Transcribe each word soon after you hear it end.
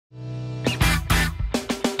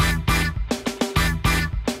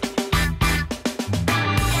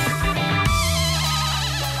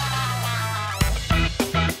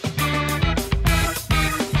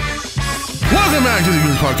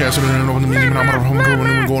podcast.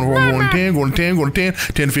 Going to 10,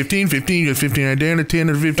 10 to 15, 15 to 15, and 10 to 10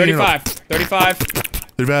 to 15. 35. 35.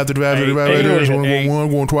 35, 35,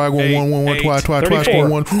 going twice, twice, going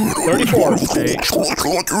one. 34.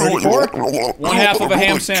 34. One half of a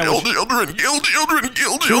ham sandwich.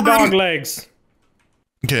 Two dog legs.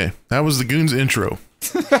 Okay, that was the Goons intro.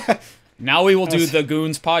 Now we will do the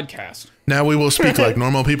Goons podcast. Now we will speak like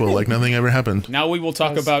normal people, like nothing ever happened. Now we will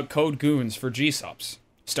talk about code Goons for G-subs.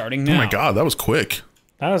 Starting now. Oh my god, that was quick.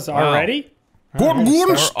 That was already? We're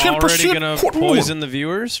already gonna poison the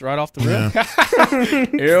viewers right off the rip. Yeah.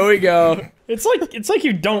 Here we go. It's like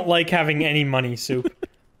you don't like having any money, Soup.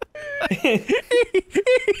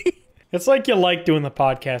 It's like you like doing the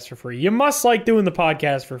podcast for free. You must like doing the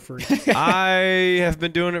podcast for free. I have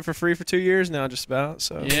been doing it for free for 2 years now, just about.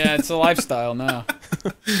 So Yeah, it's a lifestyle now.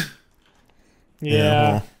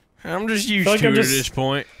 Yeah. Well, I'm just used like to I'm it just at this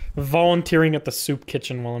point. volunteering at the soup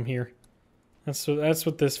kitchen while I'm here. That's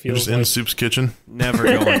what this feels just like. in Soup's kitchen. Never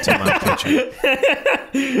going to my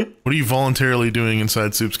kitchen. What are you voluntarily doing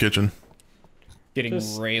inside Soup's kitchen? Getting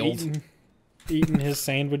Just railed. Eating his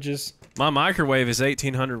sandwiches. My microwave is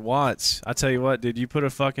 1800 watts. I tell you what, dude, you put a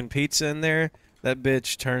fucking pizza in there, that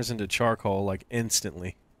bitch turns into charcoal like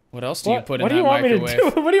instantly. What else do you put in What do that you want microwave? me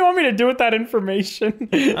to do? What do you want me to do with that information?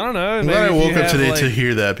 I don't know. I'm Maybe glad I if you woke up have, today like, to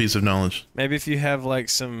hear that piece of knowledge. Maybe if you have like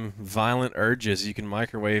some violent urges, you can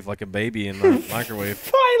microwave like a baby in the microwave.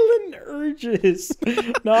 Violent urges.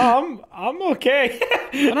 No, I'm okay.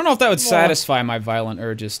 I don't know if that would satisfy my violent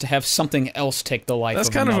urges to have something else take the life That's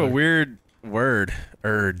of kind another. of a weird word,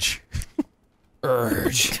 urge.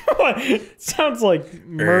 Urge. Sounds like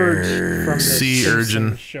merge from the Sea Simpsons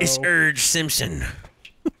urgin. show. It's Urge Simpson.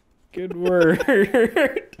 Good word.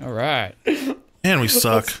 All right. Man, we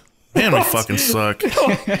suck. Man, we fucking suck.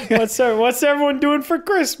 What's everyone doing for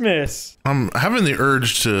Christmas? I'm having the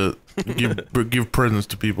urge to give presents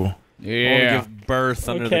to people. I want to Yeah. give birth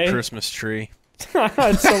under Okay. the Christmas tree.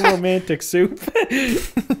 It's so romantic, Soup.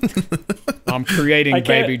 I'm creating I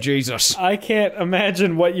can't- baby Jesus. I can't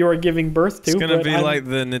imagine what you are giving birth to. It's gonna but be I'm- like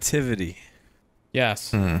the nativity.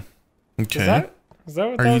 Yes. Okay. Is that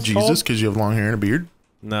what Are that you was Jesus called? because you have long hair and a beard?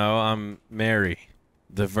 No, I'm Mary,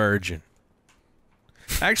 the Virgin.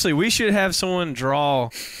 Actually, we should have someone draw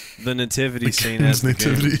the nativity scene as the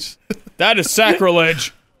nativity. Goons. That is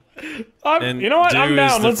sacrilege. And you know what? do I'm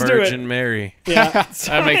as down. the Let's do Virgin it. Mary. Yeah,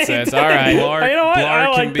 That makes sense. All right. Blarg, You know what? I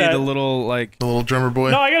Blarg like can be that. the little like. The little drummer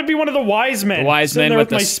boy? No, I gotta be one of the wise men. The wise Sitting men there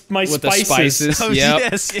with my with the spices. spices. Oh, Yep.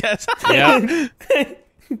 yes, yes. Yep.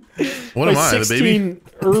 What My am I, the baby? 16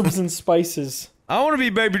 herbs and spices. I want to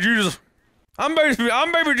be baby Jesus. I'm baby Jesus. Yeah,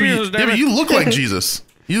 Damn but it. you look like Jesus.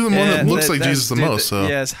 You're the one that looks like Jesus the most, so.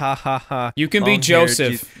 Yes, ha ha ha. You can be Long-haired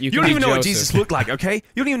Joseph. Jesus. You You can don't be even know what Joseph. Jesus looked like, okay? You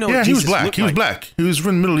don't even know Yeah, what he was Jesus black. looked He was like. black. He was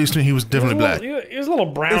from the Middle Eastern. He was definitely black. He was a little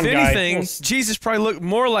brown If guy. anything, Jesus probably looked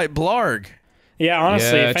more like Blarg. Yeah,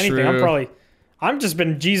 honestly, Yeah, if anything, true. I'm just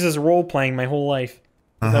been Jesus role playing my whole life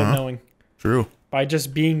without knowing, True. by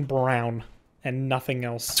just being brown and nothing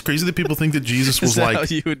else. It's crazy that people think that Jesus Is was that like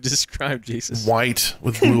how you would describe Jesus? white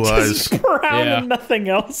with blue eyes. Just brown Yeah. and nothing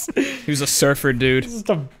else. He was a surfer dude. Just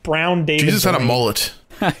a brown David. Jesus had a Blaine. mullet.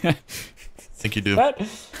 Think you do.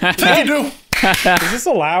 Think you do. Is this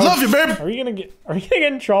allowed? Love you, babe. Are you gonna get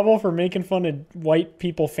in trouble for making fun of white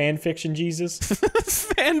people fan fiction Jesus?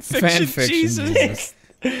 Fan fiction Jesus.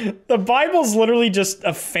 The Bible's literally just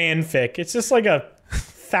a fanfic. It's just like a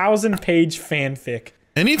 1,000-page fanfic.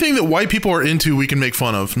 Anything that white people are into, we can make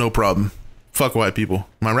fun of. No problem. Fuck white people.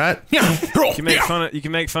 Am I right? Yeah. You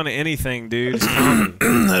can make fun of anything, dude. It's common.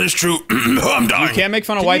 That is true. I'm dying. You can't make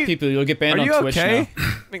fun of white people. You'll get banned Are on you Twitch okay, now.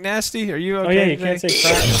 McNasty? Are you okay? Oh yeah, you today? can't say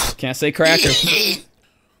crap. Can't say cracker.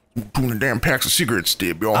 Doing a damn packs of cigarettes,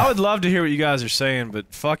 Dib, y'all. I would love to hear what you guys are saying,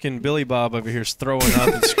 but fucking Billy Bob over here is throwing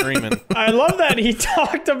up and screaming. I love that he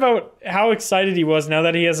talked about how excited he was now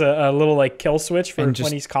that he has a little like kill switch for And just-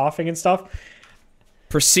 when he's coughing and stuff.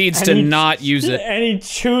 Proceeds And to he- not use it. And he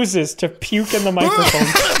chooses to puke in the microphone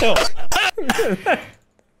still.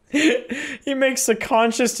 He makes a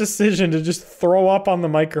conscious decision to just throw up on the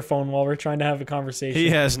microphone while we're trying to have a conversation. He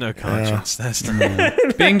has no conscience. That's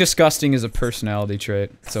the Being disgusting is a personality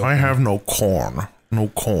trait. So I have no corn. No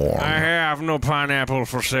corn. I have no pineapple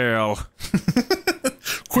for sale.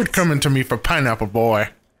 Quit coming to me for pineapple, boy.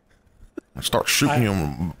 I start shooting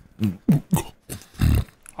him.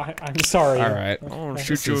 I'm sorry. all right. I want to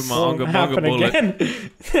This shoot you with my won't unga happen bunga bullet.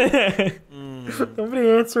 again. Nobody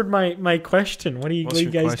answered my question. What are you, What's what are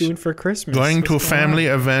you your guys question? doing for Christmas? Going to a What's going on? family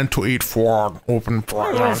event to eat frog. Open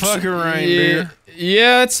frog. Oh, fucking Yeah, reindeer.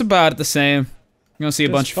 yeah, it's about the same. You're gonna see a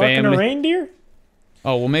Just bunch of fucking family. a reindeer?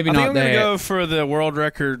 Oh, well, maybe I think not I'm gonna that. go for the world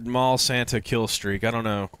record mall Santa kill streak. I don't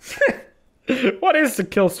know. What is the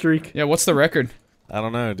kill streak? Yeah, what's the record? I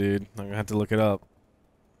don't know, dude. I'm gonna have to look it up.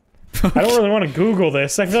 I don't really want to Google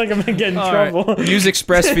this. I feel like I'm gonna get in trouble. Use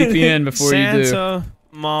ExpressVPN before you do. Santa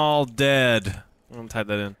mall dead. I'm gonna type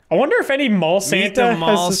that in. I wonder if any mall Meet Santa the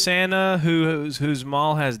mall has. Santa whose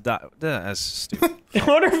mall has died. That's stupid. I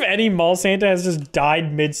wonder if any mall Santa has just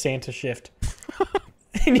died mid Santa shift.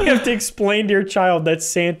 And you have to explain to your child that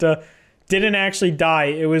Santa didn't actually die.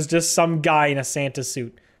 It was just some guy in a Santa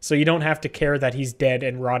suit. So you don't have to care that he's dead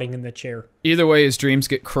and rotting in the chair. Either way, his dreams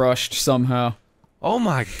get crushed somehow. Oh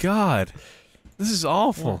my god, this is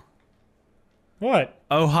awful. What?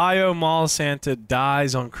 Ohio mall Santa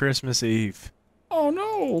dies on Christmas Eve. Oh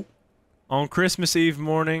no. On Christmas Eve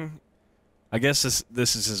morning, I guess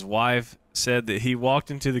this is his wife, said that he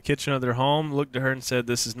walked into the kitchen of their home, looked at her and said,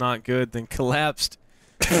 "This is not good," then collapsed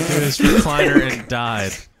into his recliner and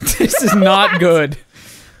died. This is not good.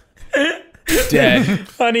 Dead.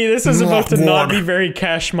 Honey, this is about to not be very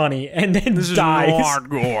cash money. And then This dies. is not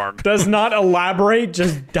good. Does not elaborate,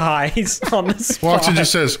 just dies on the spot. Walks and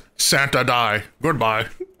just says, Santa die. Goodbye.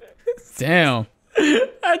 Damn.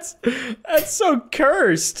 That's so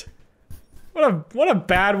cursed. What a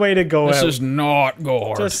bad way to go This out. is not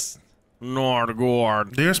good. Just Not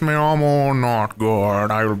good. This may almost not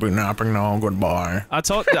good. I will be napping now. Goodbye. I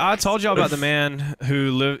told y'all about the man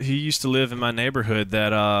he used to live in my neighborhood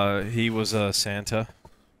that he was a Santa.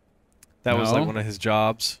 That was like No. one of his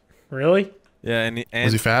jobs. really? Yeah, and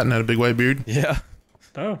Was he fat and had a big white beard? yeah.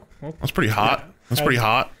 Oh. Well, That's pretty hot. That's pretty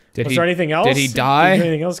hot. Did was he, there anything else? Did he die? Was there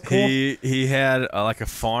anything else cool? He had like a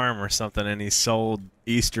farm or something, and he sold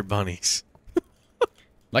Easter bunnies.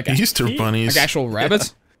 Like, Easter bunnies. like actual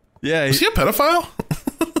rabbits? Yeah, Was he a pedophile?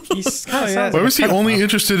 He's kind of yeah. sounds Why like was he only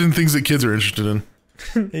interested in things that kids are interested in?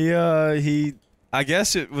 he. I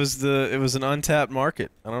guess it was an untapped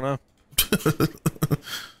market. I don't know.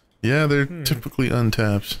 Yeah, they're typically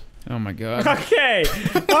untapped. Oh my god. Okay.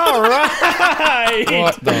 All right.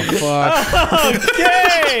 What the fuck?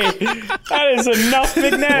 Okay. That is enough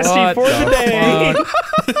McNasty What for the today.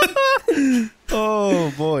 fuck?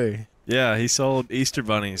 Oh boy. Yeah, he sold Easter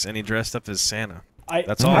bunnies and he dressed up as Santa.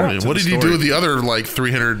 That's all. I to mean, the what did he story. do with the other, like,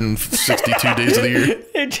 362 days of the year?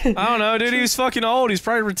 I don't know, dude. He was fucking old. He's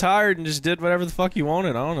probably retired and just did whatever the fuck he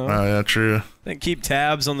wanted. I don't know. Oh, yeah, true. Didn't keep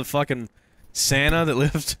tabs on the fucking Santa that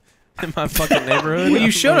lived in my fucking neighborhood. Well,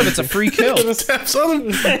 you should have. It's a free kill. Taps on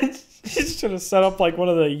him. He should have set up like one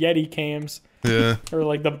of the Yeti cams Yeah. or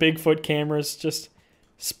like the Bigfoot cameras. Just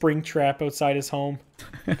spring trap outside his home.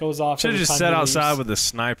 Goes off. Should have every just time sat he outside leaves. with a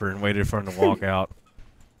sniper and waited for him to walk out.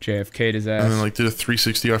 JFK'd his And then, ass. like, did a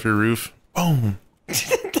 360 off your roof. Boom.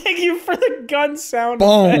 Thank you for the gun sound.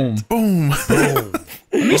 Boom. Boom. Let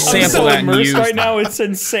me I'm sample so that and immersed use right that. now. It's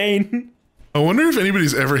insane. I wonder if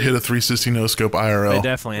anybody's ever hit a 360 no scope IRL. They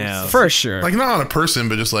definitely have. For sure. Like, not on a person,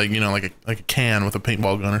 but just like, you know, like a can with a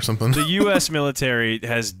paintball gun or something. The U.S. military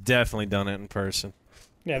has definitely done it in person.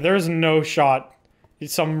 Yeah, there's no shot.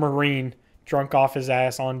 Some Marine drunk off his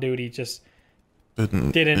ass on duty just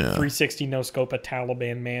didn't yeah. 360 no scope a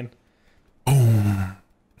Taliban man. Boom.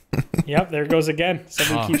 Yep, there it goes again.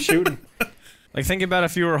 Somebody keeps shooting. Like, think about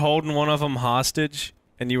if you were holding one of them hostage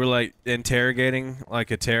and you were, like, interrogating,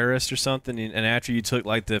 like, a terrorist or something, and after you took,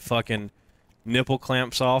 like, the fucking nipple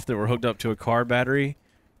clamps off that were hooked up to a car battery,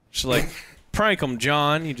 just, like, prank him,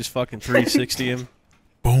 John. You just fucking 360 him.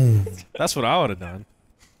 Boom. That's what I would have done.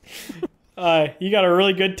 You got a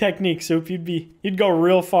really good technique, Soup. You'd go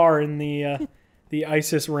real far in the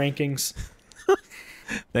ISIS rankings.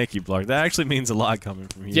 Thank you, Blark. That actually means a lot coming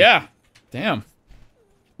from you. Yeah. Damn.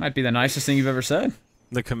 Might be the nicest thing you've ever said.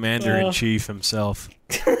 The commander-in-chief himself.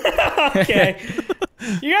 Okay.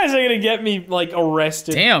 You guys are gonna get me like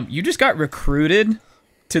arrested. Damn, you just got recruited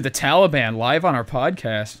to the Taliban live on our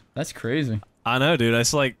podcast. That's crazy. I know, dude.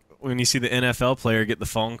 It's like when you see the NFL player get the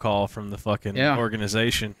phone call from the fucking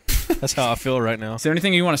organization. That's how I feel right now. Is there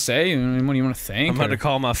anything you want to say? Anyone you want to thank? I'm about to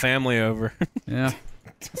call my family over. Yeah.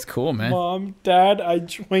 That's cool, man. Mom, Dad, I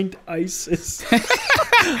joined ISIS.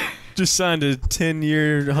 Just signed a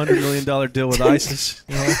 10-year, $100 million deal with ISIS.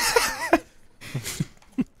 You know?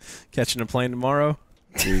 Catching a plane tomorrow.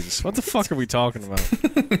 Jesus, what the fuck are we talking about?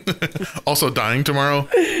 Also dying tomorrow.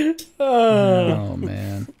 Oh,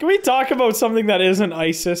 man. Can we talk about something that isn't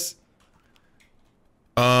ISIS?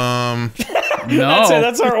 No. That's it.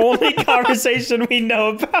 That's our only conversation we know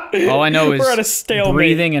about. All I know is we're at a stalemate.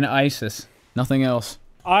 breathing and ISIS. Nothing else.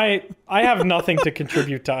 I have nothing to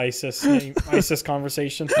contribute to ISIS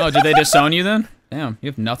conversation. Oh, did they disown you then? Damn,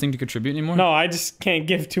 you have nothing to contribute anymore? No, I just can't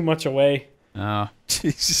give too much away. Oh.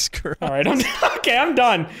 Jesus Christ. All right, okay, I'm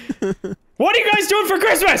done. What are you guys doing for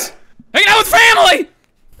Christmas? Hanging out with family!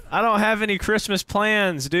 I don't have any Christmas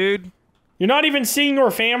plans, dude. You're not even seeing your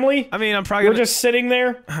family? I mean, I'm probably You're gonna, just sitting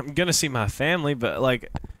there? I'm gonna see my family, but like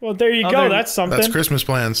Well, there you go. That's something. That's Christmas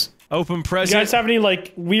plans. open You present. guys have any,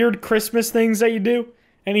 like, weird Christmas things that you do?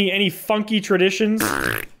 Any funky traditions?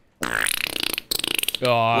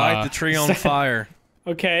 Light the tree on fire.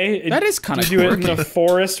 Okay. That is kind of Do you do it in quirky. the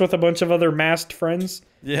forest with a bunch of other masked friends?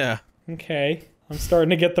 Yeah. Okay. I'm starting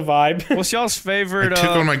to get the vibe. What's y'all's I favorite?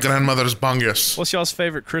 tickle my grandmother's bungus. What's y'all's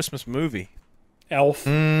favorite Christmas movie? Elf.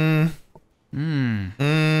 Probably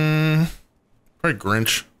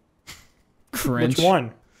Grinch. Cringe. Which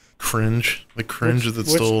one? Cringe. The cringe that Which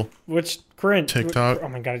stole cringe? TikTok. Oh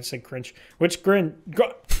my god, I just said cringe. Which grin?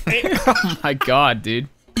 Oh my god, dude.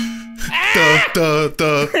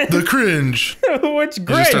 The cringe. Which He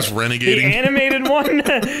grinch? just starts renegading. The animated one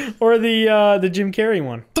or the Jim Carrey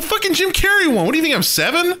one? The fucking Jim Carrey one. What do you think? I'm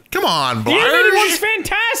 7? Come on, The animated one's Blarge.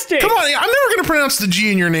 fantastic. Come on. I'm never gonna pronounce the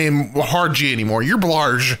G in your name hard G anymore. You're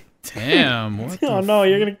Blarge. Damn. What Oh no,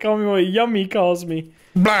 you're gonna call me what Yummy calls me,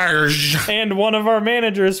 Blarge. and one of our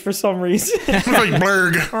managers for some reason. It's like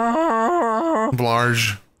Blurg.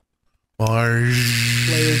 Blarge.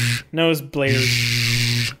 Blarge. Nose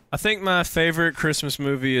Blair's. I think my favorite Christmas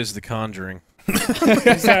movie is The Conjuring,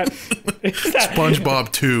 Is that?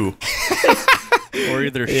 SpongeBob 2. or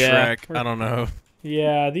either Yeah. Shrek. I don't know.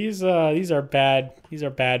 Yeah, these are bad. These are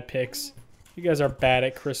bad picks. You guys are bad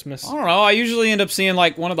at Christmas. I don't know. I usually end up seeing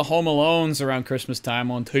like one of the Home Alones around Christmas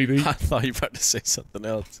time on TV. I thought you were about to say something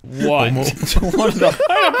else. What? Homo. One of the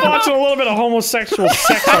I'm watching a little bit of homosexual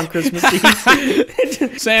sex on Christmas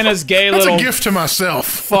Eve. Santa's gay That's little a gift to myself.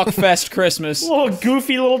 fuckfest Christmas. Little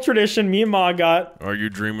goofy little tradition me and Ma got. Are you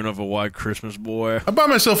dreaming of a white Christmas, boy? I bought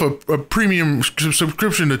myself a premium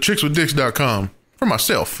subscription to chickswithdicks.com for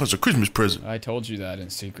myself as a Christmas present. I told you that in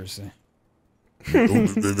secrecy.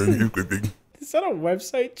 Is that a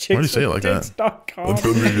website? Why do you say it like that?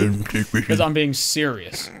 Chickswithdicks.com. Because I'm being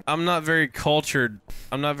serious. I'm not very cultured.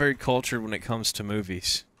 I'm not very cultured when it comes to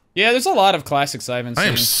movies. Yeah, there's a lot of classics I haven't I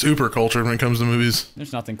seen. am super cultured when it comes to movies.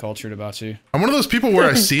 There's nothing cultured about you. I'm one of those people where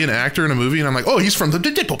I see an actor in a movie and I'm like, oh, he's from the...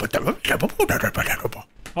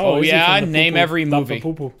 Oh, is he yeah, from I the name poo-poo? every Not the movie.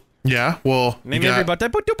 poo-poo. Yeah, well, Name you got,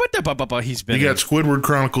 everybody. He's been. you got Squidward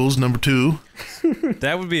Chronicles #2.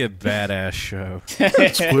 That would be a badass show.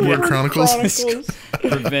 Squidward Chronicles. Chronicles.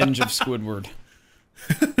 Revenge of Squidward.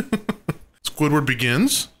 Squidward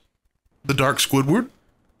Begins. The Dark Squidward.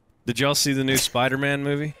 Did y'all see the new Spider-Man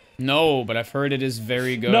movie? No, but I've heard it is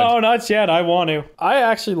very good. No, not yet. I want to. I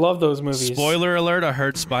actually love those movies. Spoiler alert! I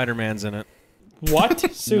heard Spider-Man's in it. What?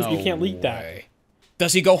 Soup, No you can't leak that. way.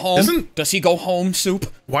 Does he go home? Isn't- Does he go home,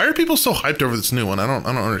 Soup? Why are people so hyped over this new one? I don't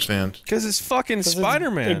understand. Cause it's fucking It's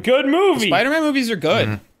Spider-Man. a good movie. Spider-Man movies are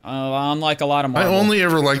good. Unlike a lot of I Marvel. only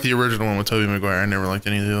ever liked the original one with Tobey Maguire. I never liked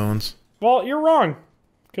any of the other ones. Well, you're wrong.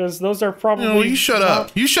 Because those are probably... No, you shut up.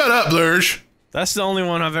 You shut up, Blurge. That's the only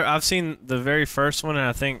one I've seen the very first one, and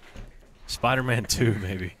I think Spider-Man 2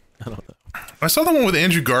 maybe. I don't know. I saw the one with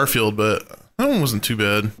Andrew Garfield, but that one wasn't too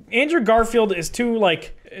bad. Andrew Garfield is too,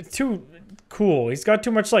 like, too cool. He's got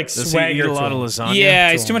too much, like, Does he eat swagger a to lot him. of lasagna?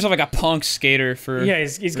 Yeah, he's too much of like a punk skater for. Yeah,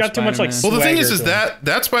 he's for got too much, like, Spider-Man. Well, the thing swagger is to him.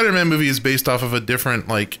 that Spider-Man movie is based off of a different,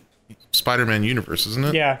 like, Spider-Man universe, isn't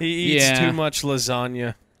it? Yeah. He eats Yeah. too much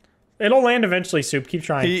lasagna. It'll land eventually, Soup. Keep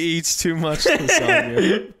trying. He eats too much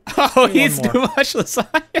lasagna. Oh, he eats more. too much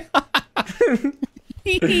lasagna.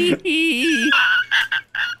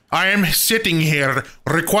 I am sitting here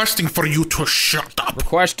requesting for you to shut up.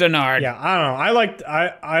 Question art. Yeah, I don't know.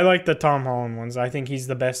 I like the Tom Holland ones. I think he's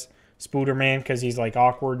the best Spooderman because he's, like,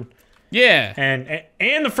 awkward. Yeah.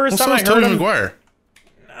 And the first Well, time so is I heard Tobey him... Maguire.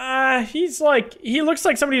 He's like... He looks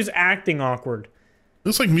like somebody who's acting awkward.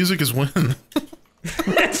 Looks like music is winning.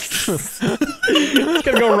 It's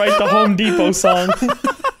gonna go write the Home Depot song.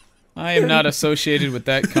 I am not associated with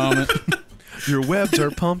that comment. Your webs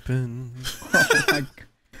are pumping.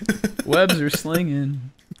 Webs are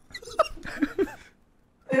slinging.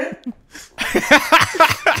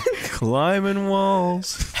 Climbing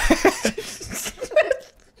walls.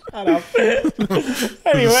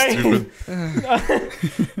 Anyway, Stupid.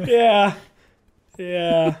 yeah.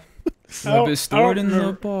 Yeah. Web is stored in the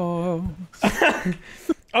remember. ball.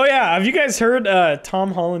 Oh yeah, have you guys heard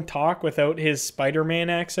Tom Holland talk without his Spider-Man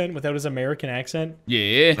accent, without his American accent?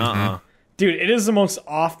 Yeah. Dude, it is the most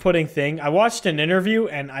off-putting thing. I watched an interview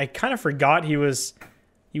and I kind of forgot he was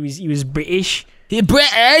British. The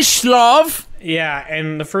British love. Yeah,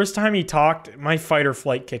 and the first time he talked, my fight or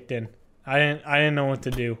flight kicked in. I didn't know what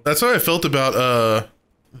to do. That's how I felt about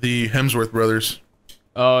the Hemsworth brothers.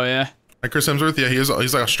 Oh yeah. Like Chris Hemsworth, yeah, he's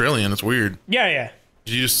like Australian. It's weird. Yeah, yeah.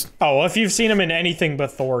 You just Oh, well, if you've seen him in anything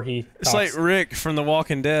but Thor, he It's talks. like Rick from The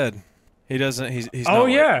Walking Dead. He doesn't. He's Oh, not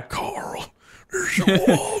yeah. Like, Carl, there's a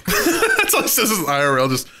walk. that's all he says is IRL.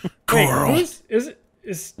 Just Carl. Wait,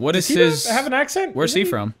 is What does is he his- have an accent? Where's Isn't he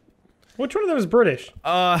from? Which one of them is British?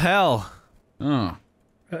 Hell. Oh.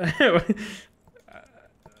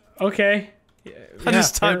 Okay. I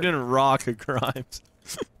just typed in Rock Grimes.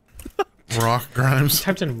 Rock Grimes.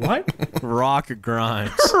 Typed in what? Rock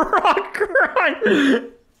Grimes. Rock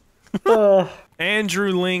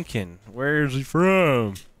Andrew Lincoln. Where's he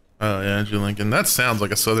from? Oh yeah, Andrew Lincoln. That sounds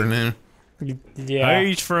like a southern name. Yeah.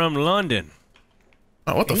 He's from London.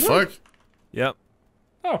 Oh, what the fuck? Yep.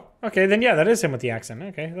 Oh, okay, then yeah, that is him with the accent.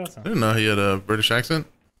 Okay, that's I not. didn't know he had a British accent.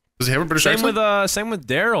 Does he have a British Same accent? with same with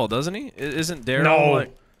Daryl, doesn't he? Isn't Daryl No.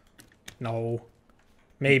 like? No.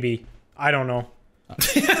 Maybe. I don't know.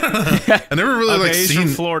 I never really Okay, like he's seen. from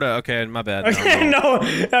Florida. Okay, my bad. Okay, no.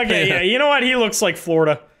 Okay, yeah. You know what? He looks like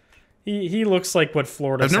Florida. He looks like what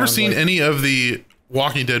Florida I've never sounds seen like. any of the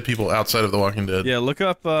Walking Dead people outside of the Walking Dead. Yeah, look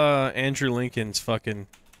up Andrew Lincoln's fucking.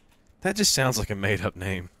 That just sounds like a made-up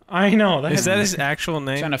name. I know. Is that his actual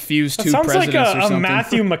name? Trying to fuse that two sounds like presidents or a something.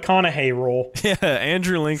 Matthew McConaughey role. Yeah,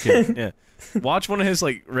 Andrew Lincoln. Yeah, watch one of his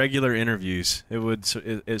like regular interviews. It would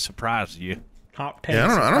it surprise you. Top 10. Yeah,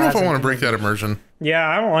 I don't know if I want to surprising break that interviews. immersion. Yeah,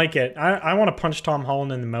 I don't like it. I want to punch Tom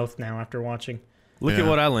Holland in the mouth now after watching. Look Yeah. at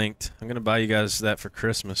what I linked. I'm gonna buy you guys that for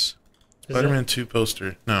Christmas. Is Spider-Man 2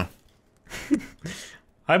 poster. No.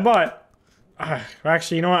 I bought.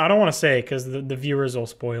 Actually, you know what? I don't want to say because the viewers will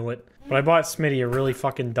spoil it. But I bought Smitty a really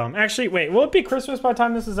fucking dumb. Actually, wait. Will it be Christmas by the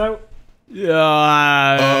time this is out? No.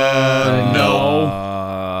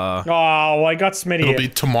 Oh, well, I got Smitty It'll be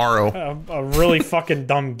tomorrow. a really fucking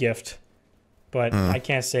dumb gift. But I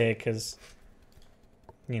can't say it because,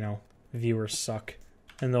 you know, viewers suck.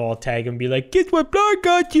 And they'll all tag and be like, "Guess what Blar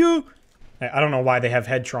got you?" I don't know why they have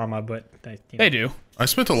head trauma, but They do. I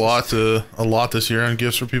spent a lot this year on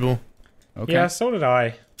gifts for people. Okay. Yeah, so did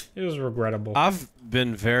I. It was regrettable. I've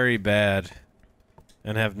been very bad,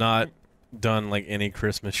 and have not done like any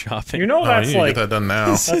Christmas shopping. You know Oh, that's you need to like get that done now.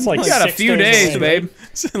 that's like You got a 6 few days, away. babe.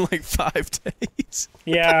 It's in like 5 days.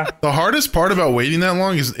 Yeah, The hardest part about waiting that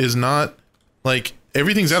long is not like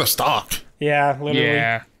everything's out of stock. yeah, literally.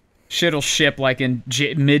 Yeah. Shit'll ship like in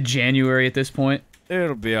mid-January at this point.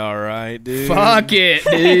 It'll be all right, dude. Fuck it,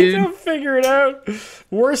 dude. Don't figure it out.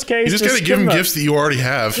 Worst case, You just gotta give them gifts that you already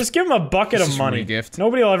have. Just give them a bucket of Just money. re-gift.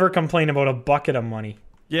 Nobody will ever complain about a bucket of money.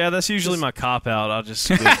 Yeah, that's usually my cop out. I'll just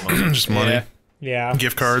give money. Just money, Yeah. Yeah.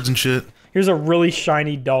 gift cards and shit. Here's a really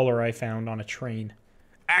shiny dollar I found on a train.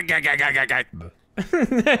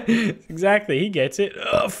 Exactly, he gets it.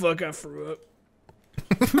 Oh fuck, I threw up.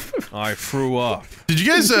 I threw up. Did you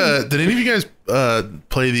guys? Did any of you guys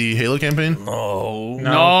play the Halo campaign? No.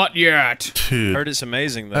 Not yet. Dude, Heard it's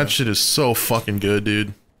amazing though. that shit is so fucking good,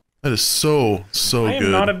 dude. That is so I am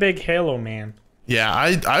good. not a big Halo man. Yeah,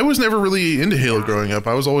 I was never really into Halo growing up.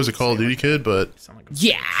 I was always a Call of Duty kid, but Sound like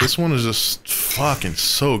Yeah. this one is just fucking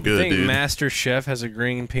so good, think dude. Master Chef has a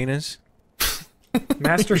green penis? a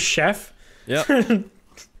Master Chef. Yep.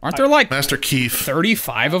 Aren't there like Master Keith.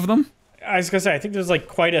 35 of them? I was gonna say, I think there's like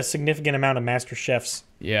quite a significant amount of Master Chefs.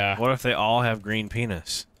 Yeah. What if they all have green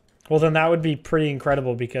penis? Well, then that would be pretty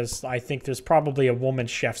incredible because I think there's probably a woman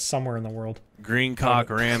chef somewhere in the world. Green cock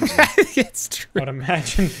Ramsay. It's true.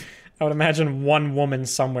 I would imagine one woman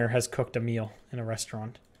somewhere has cooked a meal in a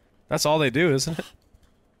restaurant. That's all they do, isn't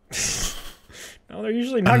it? No, they're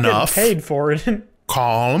usually not Enough. getting paid for it.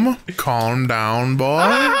 Calm down,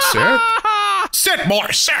 boy. Sit, boy,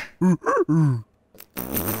 sit.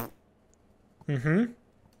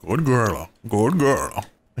 Good girl, good girl.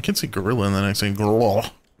 I can't say gorilla and then I say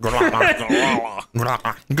gorilla. Good girl.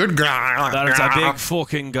 There's a big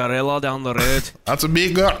fucking gorilla down the road. That's a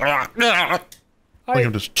big girl. Like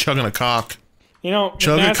I'm just chugging a cock. You know,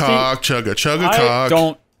 Chug a Nasty, cock, chug a I cock.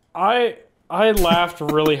 Don't. I laughed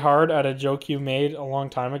really hard at a joke you made a long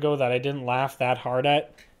time ago that I didn't laugh that hard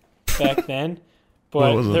at back then. What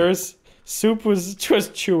But was it? there's Soup was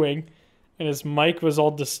chewing, and his mic was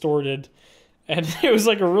all distorted, and it was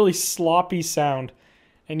like a really sloppy sound.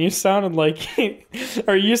 And you sounded like,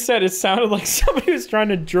 or you said it sounded like somebody was trying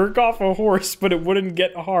to jerk off a horse, but it wouldn't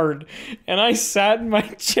get hard. And I sat in my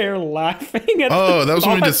chair laughing at Oh, the that was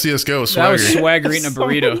when we did thought. CSGO. That was Swagger. Swagger eating a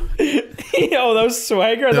burrito. Oh, that was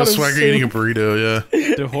Swagger? I That thought was it Swagger eating a Soup. burrito,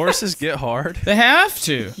 yeah. Do horses get hard? They have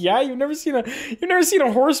to. Yeah, you've never seen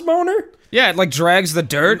a horse boner? Yeah, it like drags the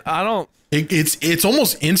dirt. I don't. It's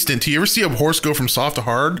almost instant. Do you ever see a horse go from soft to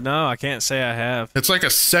hard? No, I can't say I have. It's like a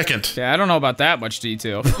second. Yeah, I don't know about that much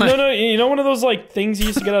detail. No, you know one of those like things you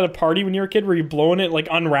used to get at a party when you were a kid where you're blowing it like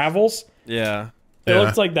unravels? Yeah. It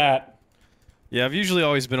looks like that. Yeah, I've usually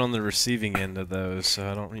always been on the receiving end of those, so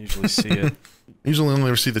I don't usually see it. Usually only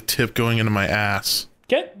ever see the tip going into my ass.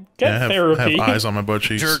 Get I therapy. have eyes on my butt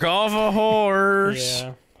cheeks. Jerk off a horse.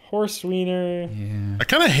 Yeah. Horse wiener. Yeah. I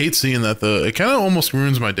kind of hate seeing that though. It kind of almost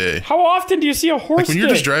ruins my day. How often do you see a horse Like when you're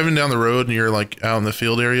dick? just driving down the road and you're like out in the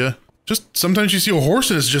field area. Just sometimes you see a horse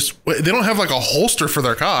and it's just they don't have like a holster for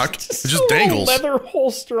their cock. It just a little dangles. leather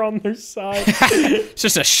holster on their side. It's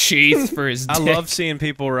just a sheath for his dick. I love seeing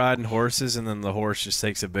people riding horses and then the horse just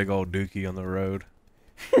takes a big old dookie on the road.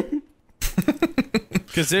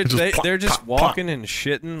 Because they're just walking and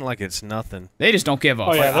shitting like it's nothing. They just don't give a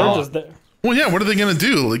Oh yeah, they're fuck. just there. Well, yeah. What are they gonna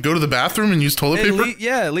do? Like go to the bathroom and use toilet paper?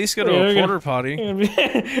 At least go to Yeah, a they're porta potty.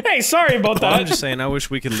 Hey, sorry about that. I'm just saying, I wish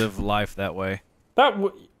we could live life that way.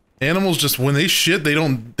 Animals just when they shit, they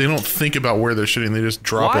don't think about where they're shitting. They just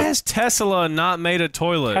drop Why it. has Tesla not made a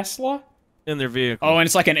toilet Tesla? in their vehicle? Oh, and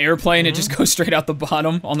it's like an airplane. It just goes straight out the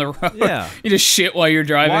bottom on the road. Yeah. You just shit while you're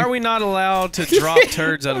driving. Why are we not allowed to drop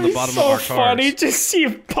turds out of the bottom so of our cars? funny. Just see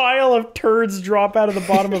a pile of turds drop out of the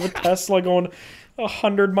bottom of a Tesla going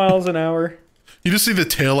 100 miles an hour. You just see the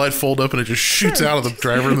taillight fold up and it just shoots out of the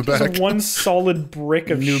driver in the back. Just one solid brick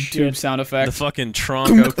of Noob shit. tube sound The effect? fucking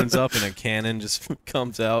trunk opens up and a cannon just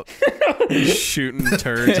comes out, shooting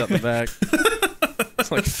turds out the back. It's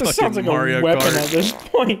like This fucking sounds like Mario a weapon Kart. at this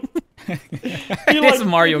point. It's a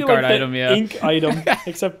Mario Kart item, yeah. Ink item,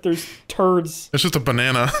 except there's turds. It's just a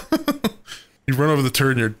banana. You run over the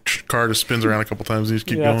turd and your car just spins around a couple times and you just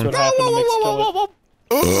keep Yeah, that's going. what happened to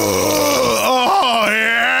Mixkiller. Oh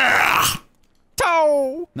yeah!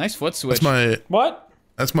 Nice foot switch. What?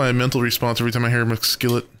 That's my mental response every time I hear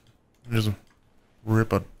McSkillet. I just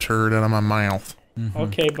rip a turd out of my mouth.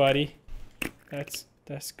 Okay, buddy. That's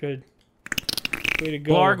good. Way to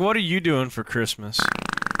go. Blarg, what are you doing for Christmas?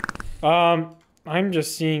 I'm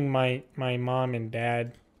just seeing my mom and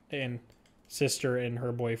dad and sister and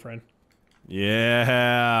her boyfriend.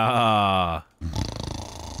 Yeah.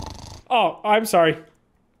 Oh, I'm sorry.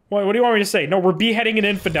 What do you want me to say? No, we're beheading an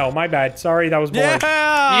infidel. My bad. Sorry, that was boring.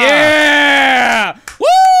 Yeah!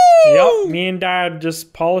 Woo! Yep, me and dad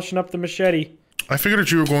just polishing up the machete. I figured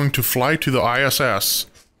that you were going to fly to the ISS,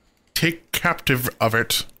 take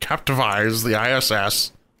captivize the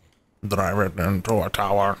ISS, drive it into a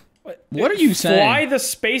tower. What are you saying? Fly the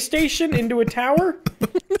space station into a tower?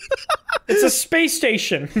 It's a space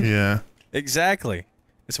station. Yeah. Exactly.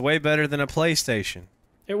 It's way better than a PlayStation.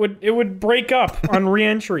 It would break up on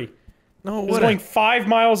re-entry. No, It was what? going 5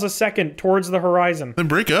 miles a second towards the horizon. Then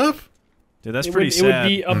break up? Dude, that's It pretty would, sad. it would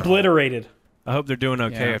be obliterated. I hope they're doing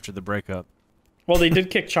okay Yeah. after the breakup. Well, they did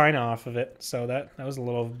kick China off of it, so that was a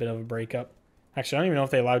little bit of a breakup. Actually, I don't even know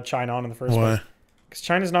if they allowed China on in the first place. Why? Because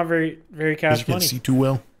China's not very You cash can't money. see too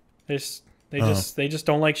well. They just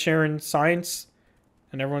don't like sharing science,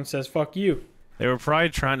 and everyone says fuck you. They were probably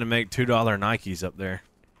trying to make $2 Nikes up there.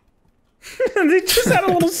 They just had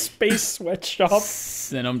a little space sweatshop.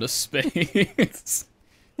 Send them to space.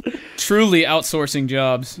 Truly outsourcing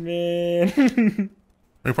jobs. Man.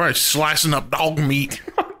 They're probably slicing up dog meat.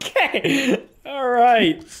 Okay. All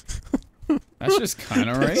right. That's just kind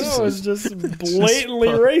of That racist. was just blatantly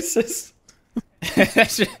racist.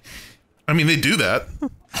 That's just- I mean, they do that.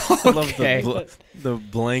 I love Okay. the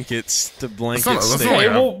blankets, the blanket That's not statement. like-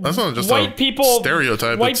 well, that's not just white a people.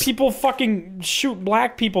 stereotype, White it's- people fucking shoot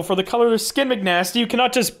black people for the color of their skin, McNasty. You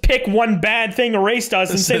cannot just pick one bad thing a race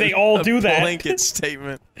does and say they all A do that. Blanket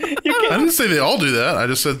statement. You I can, didn't say they all do that. I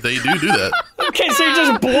just said they do that. okay, so you're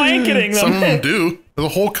just blanketing Some of them them. do. There's a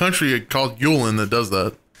whole country called Yulin that does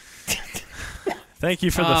that. Thank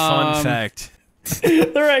you for the fun fact.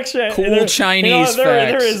 They're actually Cool they're- Chinese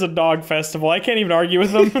there facts. is a dog festival. I can't even argue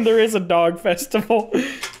with them. There is a dog festival. Yeah,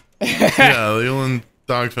 the Yulin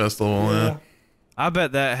Dog Festival. Yeah. I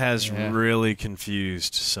bet that has really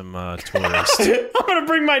confused some tourists. I'm gonna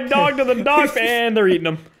bring my dog to the dog and they're eating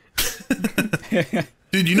them.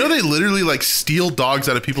 Dude, you know they literally like steal dogs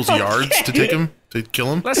out of people's yards to take them to kill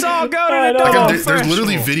them. Let's all go to I the know. dog Like, There's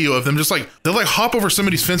literally festival. video of them just like they'll like hop over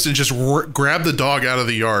somebody's fence and just grab the dog out of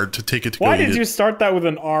the yard to take it to Why go eat did you it. start that with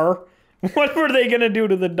an R? What were they gonna do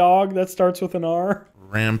to the dog that starts with an R?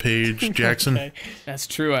 Rampage Jackson. Okay. That's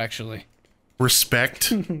true, actually.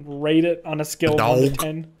 Respect. Rate it on a scale of 1 to dog.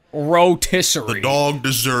 10. Rotisserie. The dog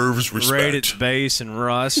deserves respect. Raid its base and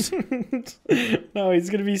rust. No, he's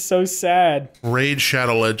gonna be so sad. Raid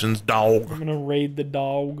Shadow Legends dog. I'm gonna raid the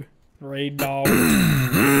dog. Raid dog.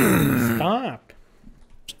 Stop.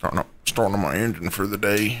 Starting my engine for the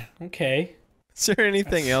day. Okay. Is there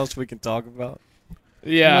anything else we can talk about?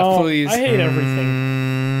 Yeah, No, please. I hate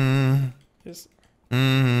everything. Just-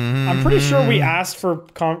 I'm pretty sure we asked for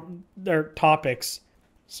their topics.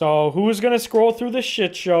 So who's gonna scroll through the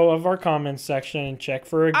shit show of our comments section and check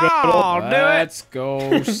for a good? I'll do it. Let's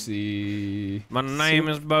go see. My name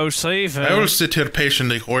is Bo I will Cephas. sit here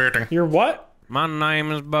patiently waiting. You're what? My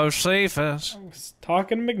name is Bo Cephas.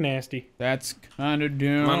 Talking to McNasty. That's kind of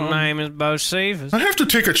dumb. My name is Bo Cephas. I have to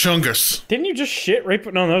take a chungus. Didn't you just shit right?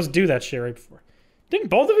 No, that was do that shit right before. Didn't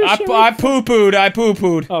both of you shit? I Right before? poo-pooed. I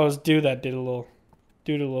poo-pooed. Oh, it was do that did a little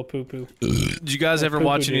poo poo. Did you guys ever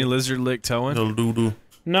watch any lizard lick towing? Little doo-doo.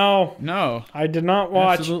 No, No, I did not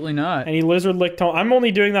watch absolutely not. any lizard lick tone. I'm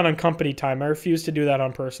only doing that on company time. I refuse to do that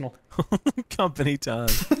on personal. Company time.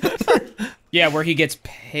 Yeah, where he gets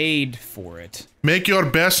paid for it. Make your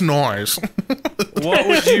best noise. What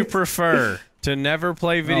would you prefer? To never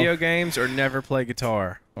play video games or never play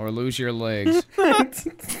guitar? Or lose your legs. Oh,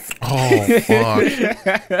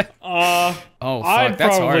 fuck. Oh, fuck, I'd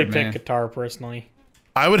that's probably hard, pick man. guitar personally.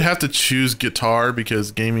 I would have to choose guitar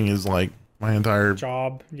because gaming is like my entire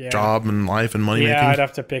Job, yeah. job and life and money Yeah, making. I'd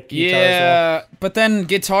have to pick guitar as well. Yeah, but then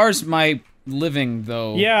guitar's my living,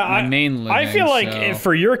 though. Yeah, my main living. I feel like so-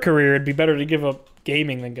 for your career, it'd be better to give up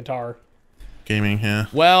gaming than guitar. Gaming, yeah.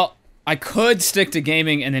 Well, I could stick to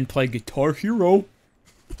gaming and then play Guitar Hero.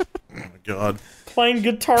 Oh my god. Playing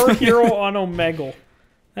Guitar Hero on Omegle.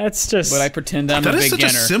 That's just. But I pretend I'm That a is such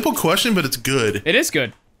beginner. a simple question, but it's good. It is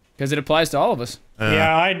good because it applies to all of us.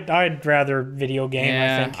 yeah, I'd rather video game.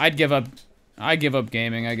 Yeah, I think. I'd give up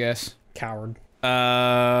gaming, I guess. Coward.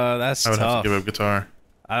 That's I would have tough. to give up guitar.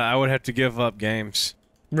 I would have to give up games.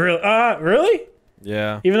 Really? Really?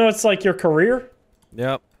 Yeah. Even though it's like your career?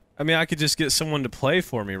 Yep. I mean, I could just get someone to play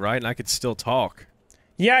for me, right? And I could still talk.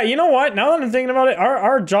 Yeah, you know what? Now that I'm thinking about it,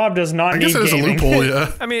 our job does not I need guess that is a gaming. loophole,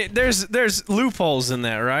 yeah. I mean, there's loopholes in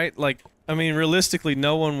that, right? Like, I mean, realistically,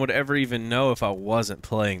 no one would ever even know if I wasn't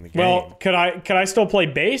playing the game. Well, could I still play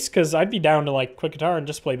bass? Because I'd be down to like quit guitar and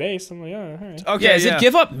just play bass. I'm like, yeah, all right. okay, Yeah, is it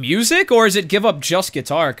give up music or is it give up just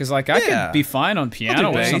guitar? Because like I Yeah. could be fine on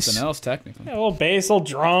piano or bass. something else technically. Yeah, a little bass, little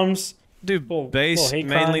drums. do bass little hate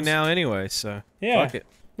mainly crimes. now anyway, so Yeah. fuck it.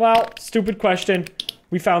 Well, stupid question.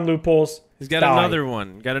 We found loopholes. He's got Die. another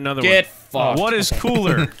one. Got another Get one. fucked. What is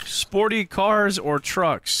cooler, sporty cars or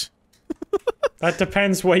trucks? That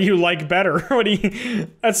depends what you like better. What do you?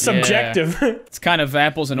 That's subjective. It's kind of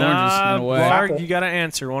apples and oranges in a way. Blarg, you gotta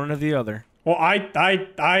answer one or the other. Well,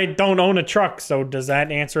 I don't own a truck, so does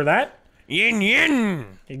that answer that? Yin yin.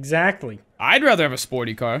 Exactly. I'd rather have a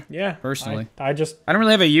sporty car. Yeah. Personally. I just. I don't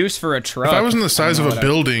really have a use for a truck. If I was in the size of know a what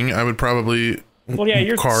building, I would probably Well, yeah,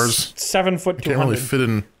 you're cars. 7 foot Can't really 200. fit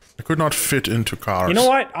in. I could not fit into cars. You know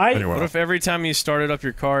what? Anyway. What if every time you started up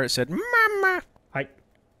your car, it said "Mama"?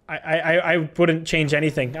 I wouldn't change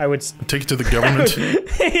anything. I would. Take it to the government.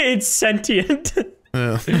 It's sentient.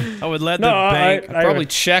 Yeah. I would let No, the bank. I Probably would-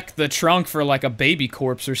 check the trunk for like a baby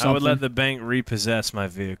corpse or I something. would let the bank repossess my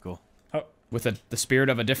vehicle. with the spirit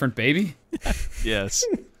of a different baby. Yes.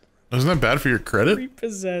 Isn't that bad for your credit?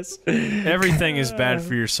 Repossess. Everything is bad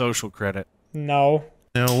for your social credit. No.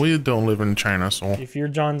 No, we don't live in China, so. If you're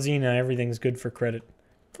John Cena, everything's good for credit.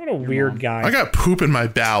 What a weird guy. I got poop in my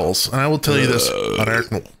bowels, and I will tell you this.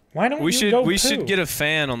 Why don't We you should go we poo? should get a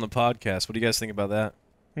fan on the podcast. What do you guys think about that?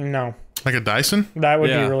 No. Like a Dyson? That would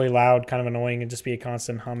Yeah. be really loud, kind of annoying, and just be a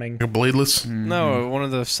constant humming. Like a bladeless? No, one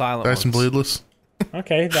of the silent Dyson ones. bladeless?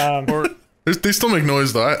 Okay, Or They still make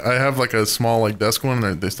noise, though. I have like a small like desk one,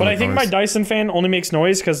 and they still but I make think my noise. Dyson fan only makes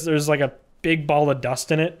noise because there's like a big ball of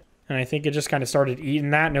dust in it, and I think it just kind of started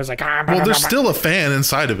eating that, and it was like, Well, there's still a fan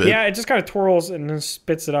inside of it. yeah, it just kind of twirls and then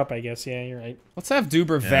spits it up, I guess. Yeah, you're right. Let's have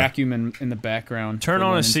Duber vacuum in the background. Turn for on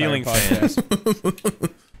one a ceiling entire fan.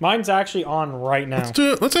 podcast. Mine's actually on right now.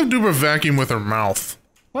 Let's have Duber vacuum with her mouth.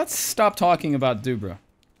 Let's stop talking about Dubra.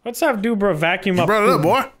 Let's have Dubra vacuum You up. brought it up,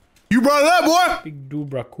 boy. You brought it up, boy. Big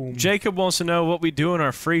Dubra coom. Jacob wants to know what we do in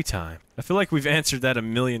our free time. I feel like we've answered that a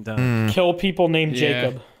million times. Kill people named Yeah.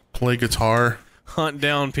 Jacob. Play guitar. Hunt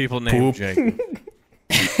down people named Poop. Jacob.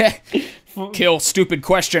 Kill stupid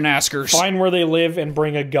question askers. Find where they live and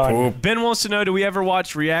bring a gun. Poop. Ben wants to know, do we ever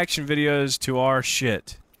watch reaction videos to our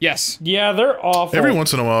shit? Yes. Yeah, they're awful. Every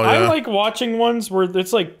once in a while, I yeah. like watching ones where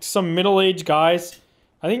it's like some middle-aged guys.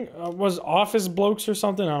 I think was Office Blokes or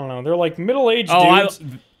something. I don't know. They're like middle-aged dudes,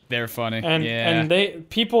 They're funny. and yeah. and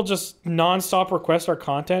people just nonstop request our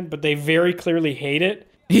content, but they very clearly hate it.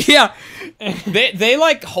 Yeah. they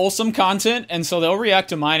like wholesome content, and so they'll react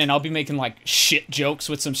to mine, and I'll be making like shit jokes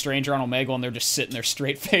with some stranger on Omegle, and they're just sitting there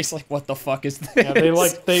straight face like, what the fuck is this? Yeah, they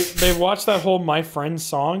watch that whole My Friend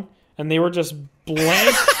song, and they were just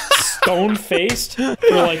blank, stone-faced for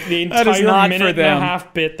like the That is entire not minute for and a them.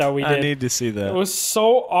 half bit that we did. I need to see It that. was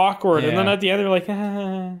so awkward, and then Yeah. at the end they're like,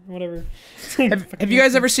 whatever. Have you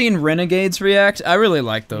guys ever seen Renegades react? I really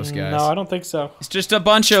like those guys. No, I don't think so. It's just a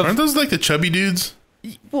bunch of. Aren't those like the chubby dudes?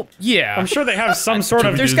 Well, yeah. I'm sure they have some sort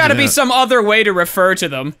of. There's dudes, got to be yeah. some other way to refer to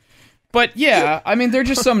them. But yeah, I mean, they're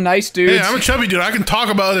just some nice dudes. Hey, I'm a chubby dude. I can talk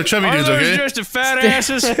about other chubby Are dudes, those okay? just the fat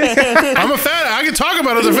asses? I'm a fat. I can talk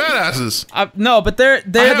about other fat asses. No, but they're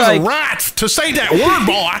I have like. a right to say that word,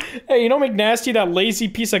 boy. Hey, you know McNasty, that lazy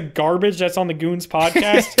piece of garbage that's on the Goons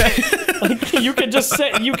podcast? Like, you can just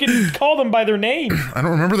say, you can call them by their name. I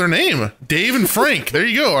don't remember their name. Dave and Frank. There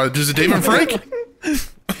you go. Is it Dave and Frank?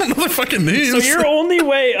 I don't know their fucking names. So your only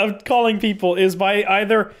way of calling people is by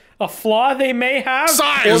either a flaw they may have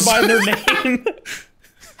Size. or by their name.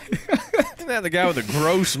 Isn't that the guy with the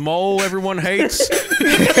gross mole everyone hates?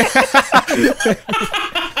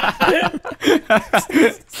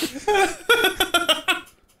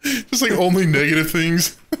 Just like only negative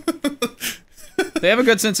things. They have a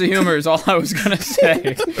good sense of humor, is all I was gonna say.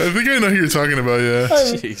 I think I know who you're talking about.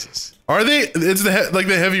 Yeah. Jesus. Are they? It's the like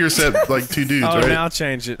the heavier set, like two dudes, Oh, right? now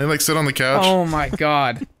change it. They like sit on the couch. Oh my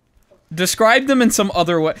god. Describe them in some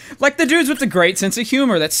other way. Like the dudes with the great sense of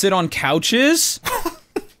humor that sit on couches.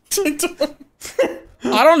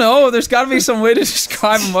 I don't know. There's got to be some way to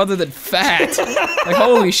describe them other than fat. Like,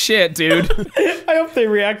 holy shit, dude. I hope they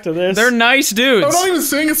react to this. They're nice dudes. I'm not even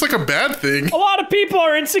saying it's like a bad thing. A lot of people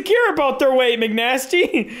are insecure about their weight,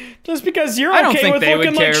 McNasty. Just because you're I don't okay think with they would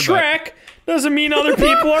looking like care, but- Shrek doesn't mean other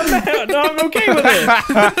people are mad. I'm okay with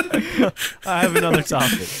it. I have another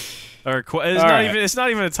topic. Or it's All not right. even. It's not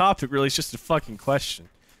even a topic, really. It's just a fucking question.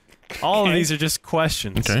 All of these are just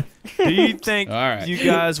questions. Okay. Do you think All right. you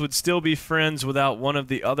guys would still be friends without one of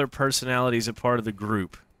the other personalities a part of the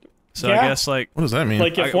group? So Yeah. I guess like, What does that mean?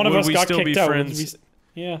 Like if one of would us we got still be kicked out, would friends?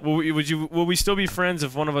 we, yeah. will we still be friends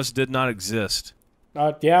if one of us did not exist?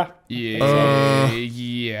 Yeah. Yeah.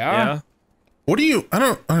 Yeah. What do you? I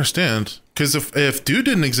don't understand. Because if dude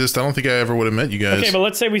didn't exist, I don't think I ever would have met you guys. Okay, but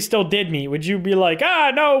let's say we still did meet. Would you be like,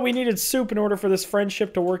 no, we needed soup in order for this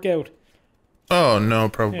friendship to work out? Oh no,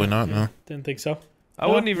 probably not. No. Didn't think so. I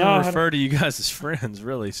wouldn't even no, I refer to you guys as friends,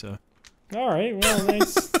 really. So All right, well,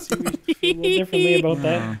 nice. See, we feel a little differently about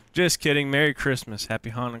that. just kidding. Merry Christmas. Happy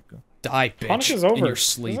Hanukkah. Die, bitch. Hanukkah's over. In your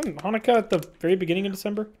sleep. Isn't Hanukkah at the very beginning of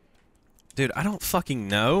December? Dude, I don't fucking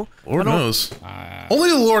know. Lord knows. Only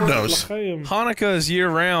the Lord knows. Hanukkah is year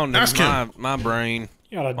round in Ask him. my brain.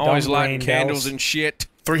 You got a Always dumb lighting brain, candles Dallas. and shit.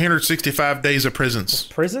 365 days of prisons.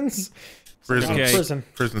 Prisons? Prisons. Okay. Prison.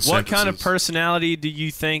 Prison What kind of sentences. personality do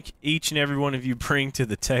you think each and every one of you bring to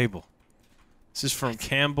the table? This is from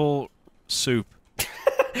Campbell Soup.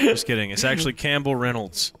 Just kidding. It's actually Campbell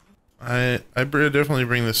Reynolds. I definitely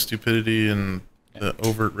bring the stupidity and the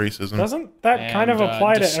overt racism. Doesn't that kind of And,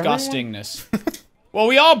 apply to everyone? disgustingness. Well,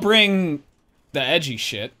 we all bring the edgy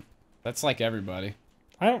shit. That's like everybody.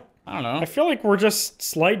 I I don't know. feel like we're just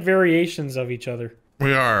slight variations of each other.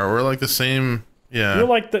 We are. We're like the same. Yeah. You're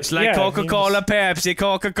like the It's like yeah, Coca-Cola, Pepsi,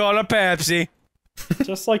 Coca-Cola, Pepsi.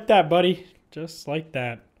 just like that, buddy. Just like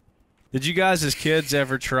that. Did you guys as kids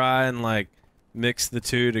ever try and like mix the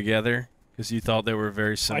two together because you thought they were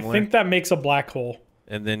very I similar? think that makes a black hole.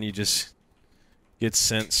 And then you just get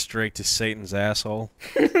sent straight to Satan's asshole.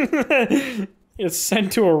 It's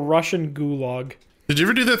sent to a Russian gulag. Did you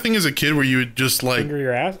ever do that thing as a kid where you would just like Finger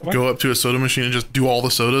your ass. What? go up to a soda machine and just do all the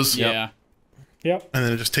sodas? Yeah. Yep. And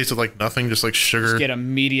then it just tasted like nothing, just like sugar. Get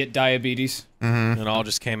immediate diabetes. And it all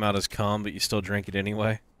just came out as cum, but you still drink it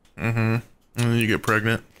anyway. And then you get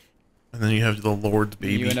pregnant. And then you have the Lord's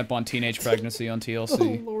baby. You end up on teenage pregnancy on Oh,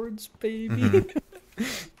 TLC. Lord's baby.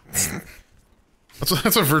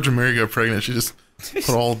 That's a Virgin Mary got pregnant. She just put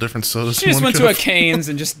all different sodas She in just one went to a cup. Cane's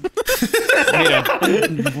and just made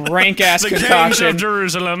a rank ass Kings concoction. of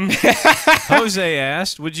Jerusalem. Jose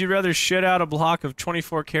asked, would you rather shit out a block of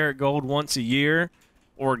 24 karat gold once a year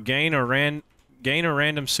or gain a random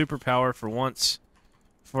superpower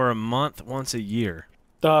for a month once a year?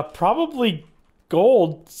 Probably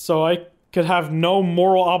gold, so I could have no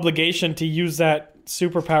moral obligation to use that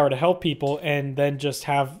superpower to help people, and then just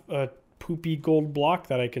have a poopy gold block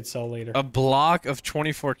that I could sell later. A block of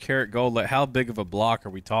 24 karat gold, like how big of a block are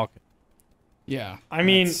we talking? Yeah. I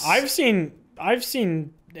mean, that's- I've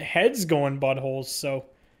seen heads go in buttholes. So,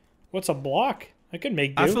 what's a block? I could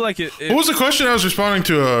make do. I feel like What was the question I was responding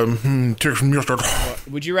to? Tears from your start.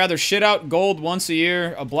 Would you rather shit out gold once a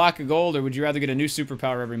year, a block of gold, or would you rather get a new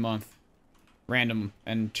superpower every month? Random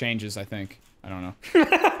and changes, I think. I don't know.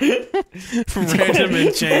 Random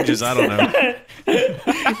and changes. I don't know.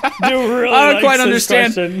 Dude really I don't likes quite this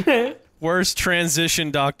understand. question. Worst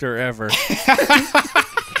transition doctor ever.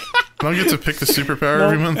 Don't get to pick the superpower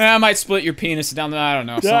every month. I might split your penis down the. I don't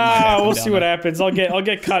know. Something might happen We'll down see what there. happens. I'll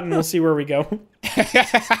get cut and we'll see where we go.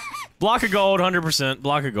 Block of gold, 100%.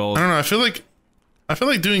 Block of gold. I don't know. I feel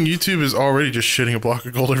like doing YouTube is already just shitting a block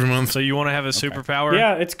of gold every month. So you want to have a superpower?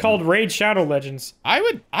 Yeah, it's called Raid Shadow Legends. I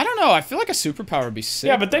don't know. I feel like a superpower would be sick.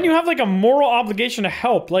 Yeah, but then you have like a moral obligation to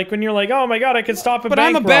help. Like when you're like, oh my god, I could stop a But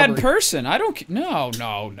bank I'm a bad robbery. person. I don't. No.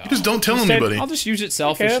 Just don't tell Instead, anybody. I'll just use it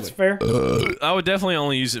selfishly. Okay, that's fair. I would definitely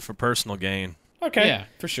only use it for personal gain. Okay. Yeah,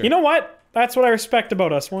 for sure. You know what? That's what I respect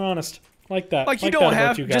about us. We're honest. Like that. Like, you that don't about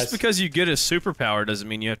have, you guys. just because you get a superpower doesn't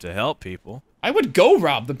mean you have to help people. I would go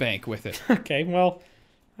rob the bank with it. Okay, well,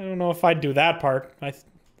 I don't know if I'd do that part. I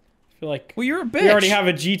feel like Well, you're a bitch. we already have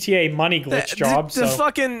a GTA money glitch job, the so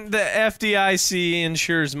fucking, the FDIC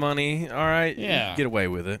insures money, alright? Yeah. Get away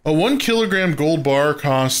with it. A 1 kilogram gold bar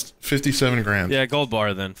costs 57 grand. Yeah, gold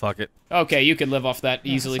bar then, fuck it. Okay, you could live off that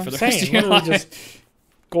easily that's for the what I'm rest of saying. your Literally life. just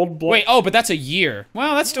gold block. Wait, oh, but that's a year.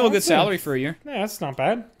 Well, that's still a good that's it. salary for a year. Yeah, that's not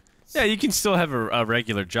bad. Yeah, you can still have a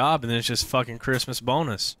regular job and then it's just fucking Christmas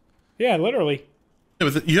bonus. Yeah, literally. Yeah,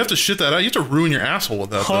 but you have to shit that out. You have to ruin your asshole with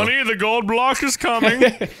that. though. The gold block is coming.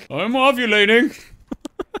 I'm ovulating.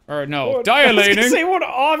 Or no, I was gonna dilating. say what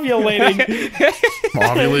ovulating.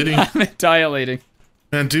 Ovulating. Dilating.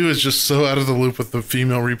 Man, Du is just so out of the loop with the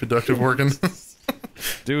female reproductive organ.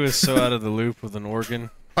 Du is so out of the loop with an organ.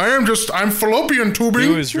 I'm fallopian tubing.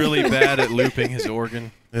 Du is really bad at looping his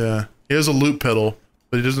organ. Yeah, he has a loop pedal,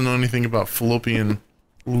 but he doesn't know anything about fallopian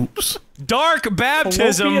loops. Dark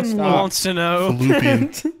baptism Fallopian loop. wants to know.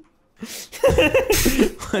 Fallopian.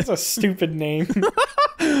 That's a stupid name.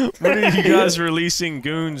 When are you guys releasing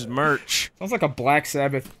Goons merch? Sounds like a Black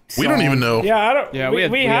Sabbath. We don't even know. Yeah, I don't. Yeah, we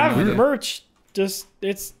we have have no idea. merch. Just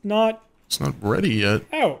it's not It's not ready yet.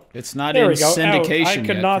 out. It's not There in we go. syndication. Out. I could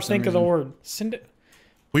yet not for some think of the reason. word.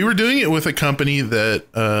 We were doing it with a company that,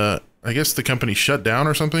 I guess the company shut down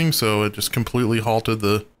or something, so it just completely halted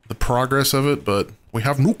the progress of it, but we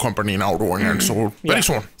have new company now doing it, so very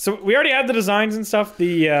soon. So we already had the designs and stuff.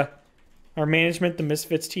 The our management, the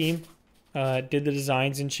Misfits team, did the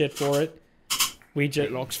designs and shit for it. We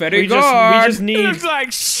just Looks very we good. just need Looks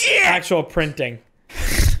like shit! actual printing.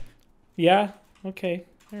 Yeah. Okay.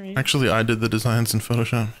 All right. Actually, I did the designs in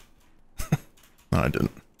Photoshop. No, I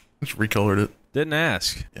didn't. I just recolored it. Didn't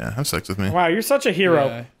ask. Yeah, have sex with me. Wow, you're such a hero.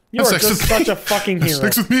 Yeah. You Have are sex just with me. such a fucking Have hero.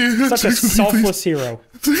 sex with me. Have Such a sex with me, please. selfless hero.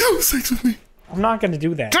 Have sex with me. I'm not gonna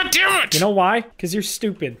do that. God damn it! You know why? Because you're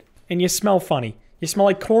stupid and you smell funny. You smell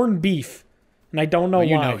like corned beef, and I don't know Oh,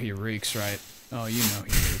 you why. know he reeks, right? Oh, you know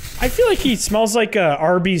he reeks. I feel like he smells like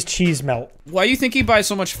Arby's cheese melt. Why you think he buys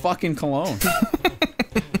so much fucking cologne?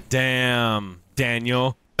 Damn,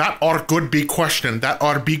 Daniel. That ought good be question. That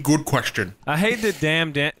ought to be good question. I hate that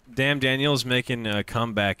damn Daniel's making a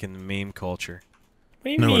comeback in the meme culture. What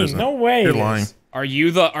do you No, it mean? isn't. No way. You're it is. lying. Are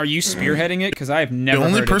you spearheading it? Because I have The never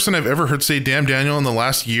only heard person I've ever heard say "Damn Daniel" in the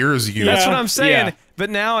last year is you. That's Yeah. what I'm saying. Yeah. But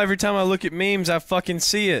now every time I look at memes, I fucking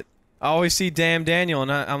see it. I always see damn Daniel,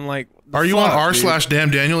 and I'm like, Are you on fuck, r dude? slash Damn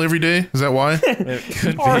Daniel every day? Is that why? It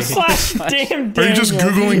could be. r/damn Are you just Daniel.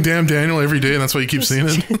 googling Damn Daniel every day, and that's why you keep seeing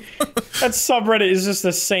it? That subreddit is just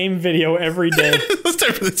the same video every day. Let's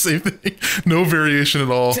type for the same thing. No variation at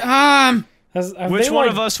all. Have Which they, one like,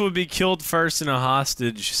 of us would be killed first in a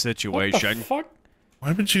hostage What the situation? fuck?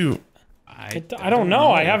 Why would you? I don't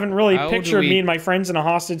know. I haven't really How do pictured we- me and my friends in a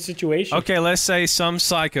hostage situation. Okay, let's say some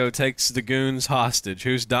psycho takes the goons hostage.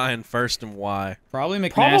 Who's dying first and why? Probably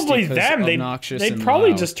McNasty. Probably 'cause them. obnoxious They'd and probably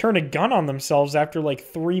loud. just turn a gun on themselves after like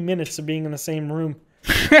 3 minutes of being in the same room.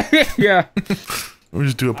 Yeah. We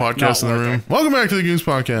just do a podcast in the room. Welcome back to the Goons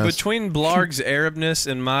Podcast. Between Blarg's Arabness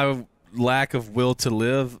and my lack of will to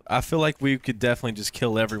live, I feel like we could definitely just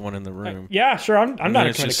kill everyone in the room. Yeah, sure. I'm then not to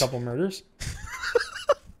it's commit just- a couple murders.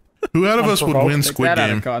 Who out of us would Unprovoked. win Take Squid that out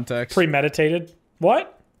of Game? context. Premeditated.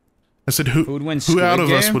 What? I said who? Who'd win Who out Squid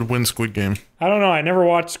of us Game? would win Squid Game? I don't know. I never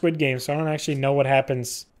watched Squid Game, so I don't actually know what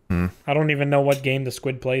happens. I don't even know what game the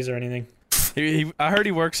squid plays or anything. I heard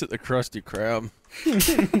he works at the Krusty Krab.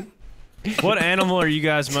 What animal are you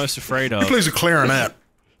guys most afraid He of? plays a clarinet.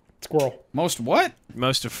 Squirrel. Most what?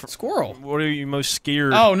 Squirrel. What are you most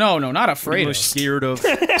scared? Oh, no, not What are afraid you of. most scared of?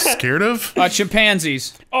 Scared of?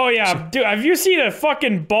 Chimpanzees. Oh yeah, dude. Have you seen a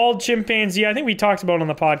fucking bald chimpanzee? I think we talked about it on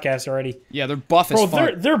the podcast already. Yeah, they're buff Bro, as fuck.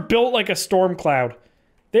 they're built like a storm cloud.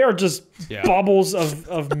 They are just Yeah. bubbles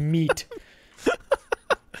of meat.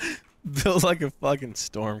 Feels like a fucking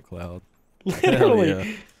storm cloud. Literally. Hell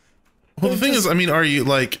yeah. Well, the thing is, I mean, are you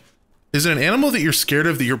like, Is it an animal that you're scared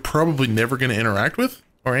of that you're probably never going to interact with,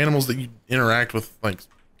 or animals that you interact with like?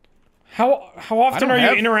 How often are you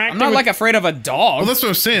interacting? I'm not with... like afraid of a dog. Well, that's what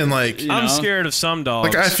I'm saying. Like, I'm scared of some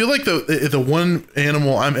dogs. like I feel like the one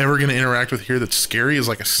animal I'm ever going to interact with here that's scary is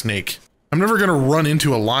like a snake. I'm never going to run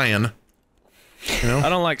into a lion. You know? I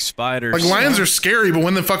don't like spiders. Like lions are scary, but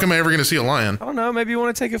when the fuck am I ever going to see a lion? I don't know. Maybe you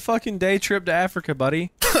want to take a fucking day trip to Africa,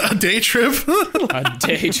 buddy. A day trip? A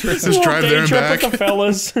day trip. Just drive there and back. With the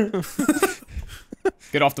fellas.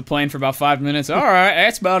 Get off the plane for about 5 minutes. All right,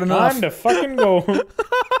 that's about enough. Time to fucking go.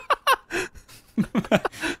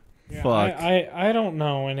 Yeah, Fuck. I don't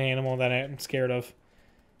know an animal that I'm scared of.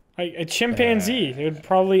 A chimpanzee. It would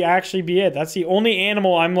probably actually be it. That's the only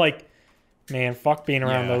animal I'm like, man, fuck being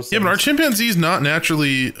around those Yeah, things. but are chimpanzees not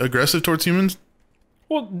naturally aggressive towards humans?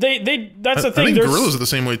 Well, that's the I thing. think They're gorillas are the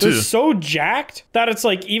same way too. They're so jacked that it's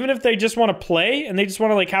like, even if they just want to play and they just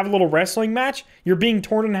want to like have a little wrestling match, you're being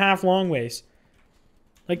torn in half long ways.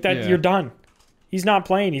 Like that, you're done. He's not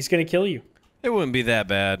playing. He's gonna kill you. It wouldn't be that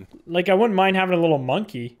bad. Like, I wouldn't mind having a little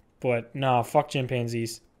monkey, but no, fuck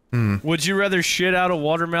chimpanzees. Would you rather shit out a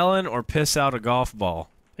watermelon or piss out a golf ball?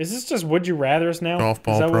 Is this just would you rathers now? Golf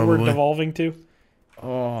ball, Is that what we're probably. devolving to?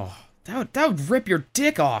 Oh, that would rip your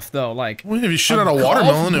dick off though. Like, Well, if you shit out a golf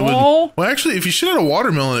watermelon, it ball? would. Well, actually, if you shit out a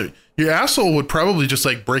watermelon, your asshole would probably just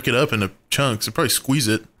like break it up into chunks. It'd probably squeeze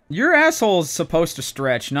it. your asshole is supposed to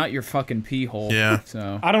stretch, not your fucking pee hole. Yeah.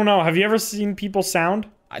 So I don't know. Have you ever seen people sound?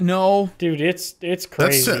 no, Dude, it's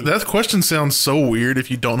crazy. That question sounds so weird if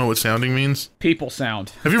you don't know what sounding means. people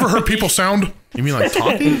sound. Have you ever heard people sound? You mean like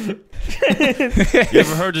talking? You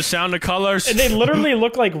ever heard the sound of colors? They literally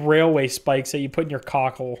look like railway spikes that you put in your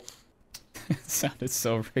cockhole. It sounded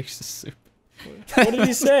so racist. What did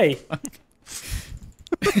he say?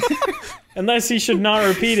 Unless he should not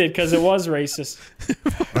repeat it because it was racist.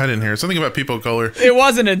 I didn't hear it. Something about people of color. It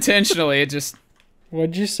wasn't intentionally. It just.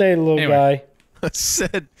 What'd you say, little Anyway. guy? I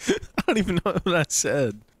said, I don't even know what I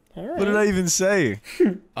said. All right. What did I even say?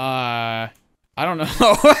 I don't know. He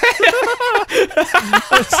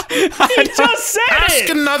just said Ask it!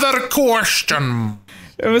 another question.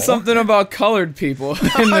 It was something about colored people and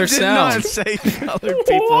I their did sound. not say colored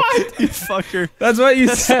people. What? You fucker. That's what you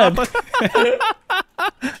said.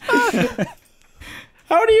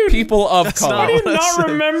 How do you People of color. How do you what I not said.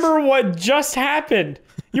 remember what just happened?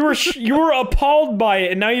 You were appalled by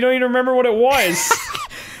it, and now you don't even remember what it was.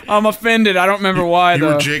 I'm offended. I don't remember why You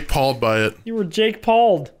though. were Jake Paul'd by it. You were Jake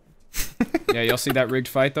Paul'd. Yeah, y'all see that rigged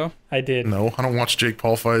fight though? I did. No, I don't watch Jake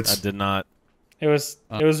Paul I fights. did not. It was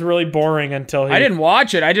really boring until he. I didn't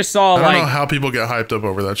watch it. I just saw I don't know like how people get hyped up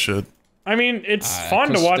over that shit. I mean, it's fun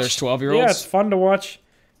to 'cause watch. there's 12-year-olds? Yeah, it's fun to watch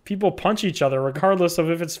people punch each other, regardless of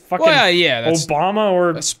if it's fucking Well, yeah, that's- Obama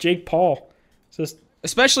or Jake Paul. It's just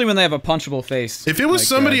especially when they have a punchable face. If it was like,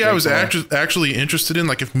 somebody I Jake was Paul. actually interested in,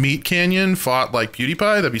 like if Meat Canyon fought like PewDiePie,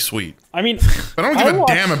 that'd be sweet. I mean, But I don't give a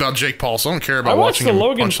damn about Jake Paul, so I don't care I about watched watching the him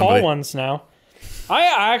Logan punch Paul somebody. ones now.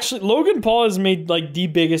 I actually Logan Paul has made like the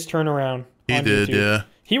biggest turnaround. He on did, YouTube. yeah.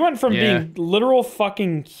 He went from Yeah. being literal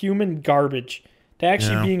fucking human garbage to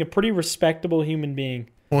actually Yeah. being a pretty respectable human being.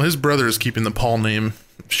 Well, his brother is keeping the Paul name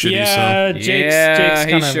shitty, Yeah, so Jake's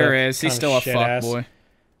he kind of sure a, is. He's kind still a of shit fuck ass. boy.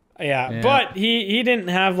 Yeah, but he didn't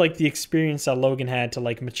have like the experience that Logan had to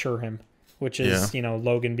like mature him, which is you know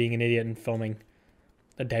Logan being an idiot and filming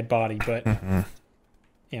a dead body, but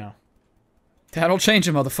you know. That'll change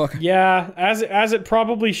a motherfucker. Yeah, as it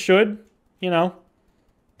probably should, you know.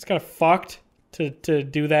 It's kind of fucked to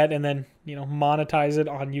do that and then, you know, monetize it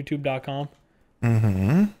on youtube.com.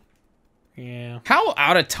 Mm-hmm. Yeah. How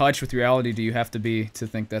out of touch with reality do you have to be to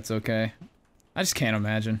think that's okay? I just can't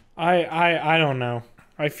imagine. I don't know.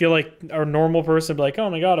 I feel like a normal person would be like, "Oh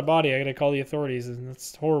my god, a body, I got to call the authorities and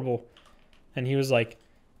that's horrible." And he was like,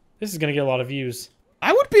 "This is going to get a lot of views."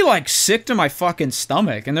 I would be like sick to my fucking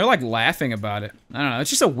stomach, and they're like laughing about it. I don't know. It's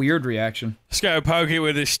just a weird reaction. Just go poke it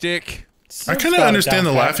with a stick. I kind of understand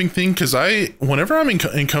the laughing thing because whenever I'm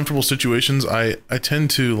in comfortable situations, I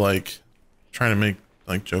tend to like try to make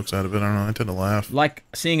like jokes out of it. I don't know. I tend to laugh. Like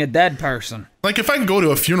seeing a dead person. Like if I can go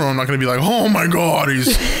to a funeral, I'm not going to be like, "Oh my god,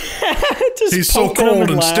 he's so poking him cold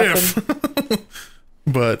and laughing. stiff."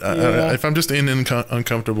 But if I'm just in an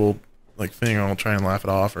uncomfortable like thing, I'll try and laugh it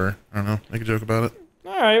off or I don't know, make a joke about it.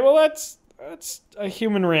 All right, well that's a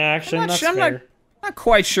human reaction. I'm not That's sure- I'm fair. Not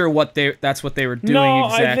quite sure what that's what they were doing No,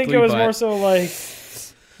 exactly. I think it was but more so like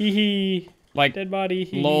hee like dead body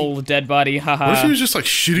hee. lol, dead body, haha. What if he was just like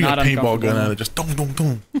shooting a not paintball gun uncomfortable. at it, just dong dong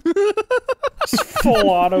dong. Full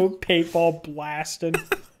auto paintball blasting.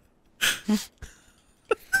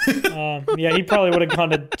 Yeah, he probably would have gone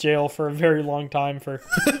to jail for a very long time for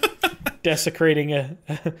desecrating a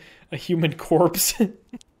human corpse.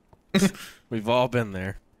 We've all been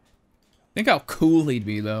there. Think how cool he'd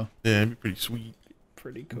be, though. Yeah, it'd be pretty sweet.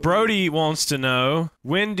 Pretty cool. Brody wants to know,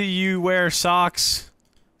 when do you wear socks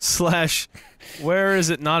 / where is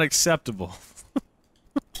it not acceptable?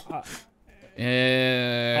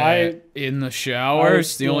 In the shower.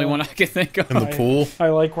 It's the only one I can think of. In the pool. I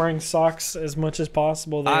like wearing socks as much as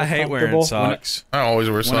possible. They're I hate wearing comfortable. socks. I always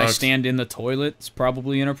wear When I socks. stand in the toilet, it's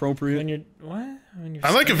probably inappropriate. When you're what? When you're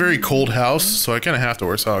I like a very cold house, so I kind of have to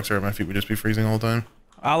wear socks or my feet would just be freezing all the time.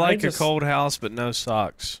 I like just- a cold house, but no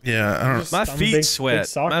socks. Yeah, I don't know. My I'm a feet big sweat.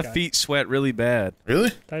 sock My guy. feet sweat really bad.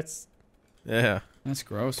 Really? That's Yeah. That's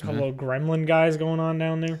gross, a man. little gremlin guys going on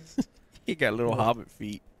down there. You got little hobbit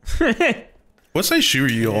feet. What size shoe are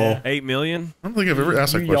you all? 8 million? I don't think I've ever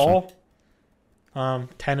asked that You question. y'all,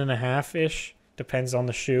 10.5 ish. Depends on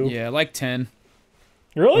the shoe. Yeah, like 10.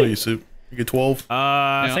 What Really? are you, Soup? You get 12?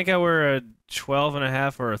 I think I wear a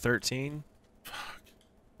 12.5 or a 13.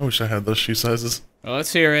 I wish I had those shoe sizes. Well,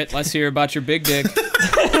 let's hear it. Let's hear about your big dick.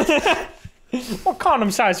 What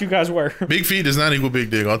condom size you guys wear? Big feet does not equal big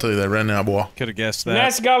dick, I'll tell you that right now, boy. Could have guessed that.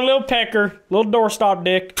 That's got a little pecker, little doorstop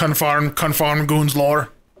dick. Confirm goons lore.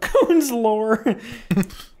 Coons lore.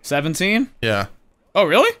 17? Yeah. Oh,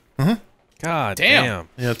 really? God Damn. damn.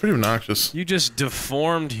 Yeah, it's pretty obnoxious. You just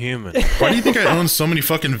deformed human. Why do you think I own so many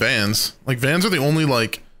fucking Vans? Like, Vans are the only,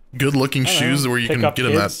 like, good-looking shoes where you Pick can up get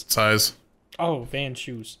them that kids. size. Oh, Van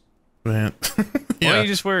shoes. Van. Why don't Yeah, you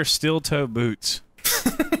just wear steel-toe boots?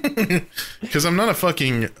 because I'm not a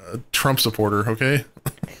fucking Trump supporter, okay?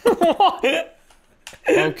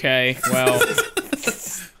 Okay, well.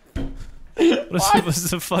 What's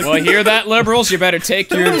the fuck? Well, hear that, liberals? You better take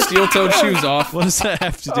your steel-toed shoes off. What does that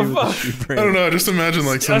have to do with the shoe I brand? don't know, I just imagine,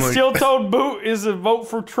 like, A some, like, steel-toed boot is a vote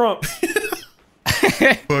for Trump. fuck,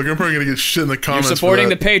 I'm probably gonna get shit in the You're comments supporting for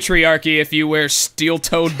the that. patriarchy if you wear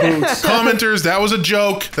steel-toed boots. Commenters, that was a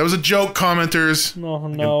joke. That was a joke, commenters. Oh,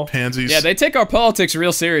 no. Pansies. Yeah, they take our politics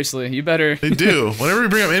real seriously. You better... They do. Whenever we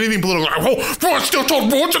bring up anything political, oh, still told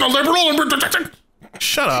boots and a liberal and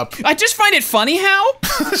shut up. I just find it funny how...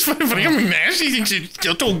 It's funny. I'm nasty.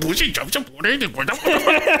 Still told boots and Trump supporter.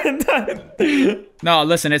 No,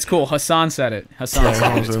 listen, it's cool. Hassan said it. Hassan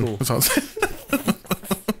said it. It's cool. That's all I'm saying.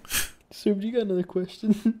 Soup, you got another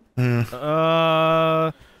question?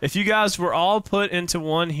 If you guys were all put into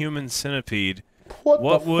one human centipede, What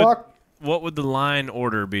what would the line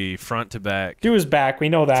order be, front to back? Do is back. We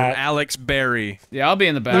know From that. Alex Berry. Yeah, I'll be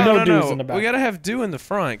in the back. We know No, dudes in the no. back. We gotta have Do in the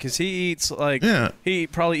front because he eats like Yeah. he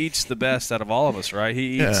probably eats the best out of all of us, right?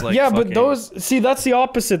 He eats Yeah. like Yeah, but fucking- those... See, that's the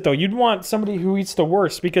opposite, though. You'd want somebody who eats the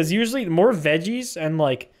worst, because usually the more veggies and,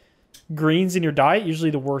 like, greens in your diet,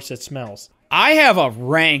 usually the worse it smells. I have a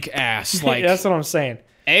rank ass. Like, That's what I'm saying.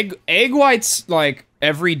 egg whites, like,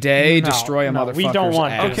 every day No, destroy a no, motherfucker's we don't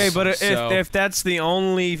want ass. Okay, but So- if that's the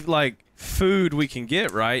only like food we can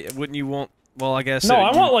get, right? Wouldn't you want? Well, I guess No,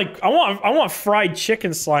 it- I want like I want fried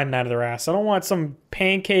chicken sliding out of their ass. I don't want some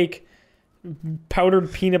pancake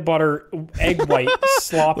powdered peanut butter egg white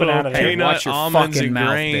slopping little out of there. Hey, peanut watch your almonds fucking and mouth,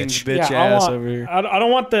 grains, bitch. bitch I ass want, over here. I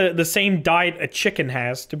don't want the same diet a chicken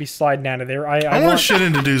has to be sliding out of there. I I want want shit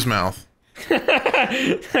into Dude's mouth.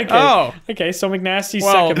 okay. Oh. Okay, so McNasty's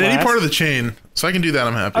Well, second In any last. part of the chain. So I can do that,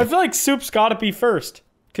 I'm happy. I feel like Soup's got to be first,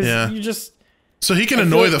 because Yeah. you just So he can feel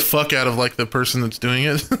annoy like- the fuck out of, like, the person that's doing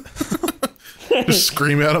it. Just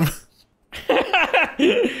scream at him.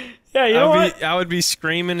 yeah, you know what? I would be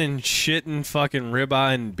screaming and shitting fucking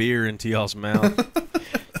ribeye and beer into y'all's mouth.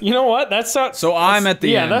 You know what? That sounds. So I'm at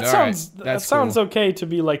the end. That All right. sounds. That That's sounds cool. okay to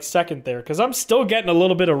be like second there, because I'm still getting a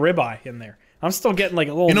little bit of ribeye in there. I'm still getting like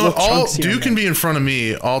a little. You know what? little All chunks here Dude and can there. be in front of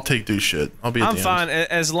me. I'll take Dude's shit. I'll be at I'm the fine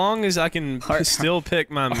as long as I can still pick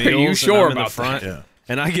my meals. you and sure I'm in the about front, that? Yeah.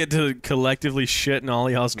 and I get to collectively shit in all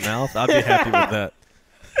y'all's mouth. I'd be happy with that.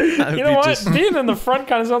 You know what? Being in the front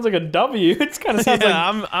kind of sounds like a W. It kind of sounds like.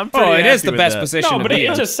 I'm pretty Oh, it is happy the with best that. position No, to but be it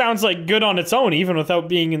in. just sounds like good on its own, even without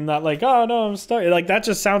being in that like, oh no, I'm stuck. Like that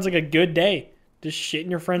just sounds like a good day. Just shit in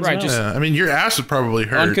your friend's Right, mouth. just- Yeah, I mean, your ass would probably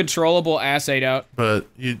hurt, Uncontrollable ass ate out. but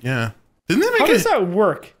yeah. Didn't they How make does it? that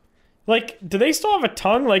work? Like, do they still have a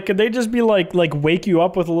tongue? Like, could they just be like wake you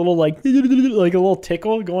up with a little like a little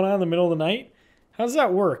tickle going on in the middle of the night? How does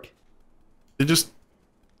that work? They just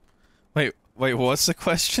Wait, what's the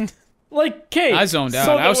question? Like, okay, I zoned out.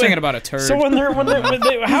 so I was when- thinking about a turd. So when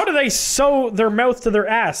they how do they sew their mouth to their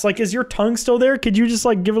ass? Like, is your tongue still there? Could you just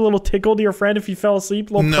like give a little tickle to your friend if you fell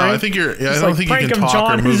asleep? A little no. prank? I think you're. Yeah, I Just, don't like, think you prank can him, talk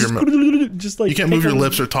John, or move your mouth. just like You can't move your tickle-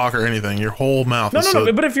 lips or talk or anything. Your whole mouth. No, is no, so,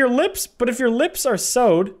 no. But if your lips are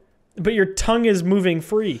sewed, but your tongue is moving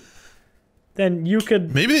free. then you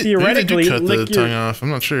could Maybe they theoretically do cut the lick your tongue off. I'm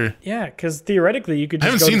not sure. yeah, because theoretically you could.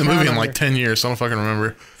 I Just haven't go seen to the movie town in on like your 10 years, so I don't fucking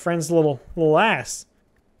remember. friend's little ass.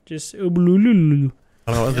 Just oblululu.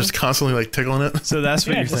 I don't know, just constantly like tickling it. So that's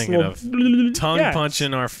what Yeah, you're just thinking little- of. Tongue yeah.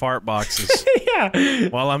 punching our fart boxes Yeah.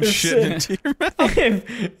 while I'm If shitting into your mouth.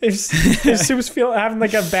 if Soup's having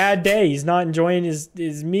like a bad day, he's not enjoying his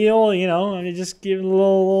meal, you know, and you just give him a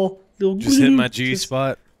little Just hit my G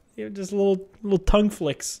spot. just little tongue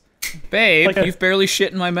flicks. Babe, Like a- you've barely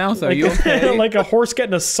shit in my mouth. Are Like you okay? like a horse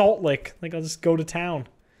getting a salt lick. Like I'll just go to town.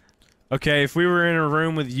 Okay, if we were in a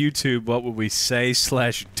room with YouTube, what would we say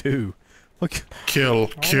 / do? Look, Kill,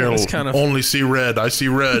 kill. that's kind of- Only see red. I see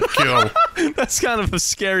red. Kill. that's kind of a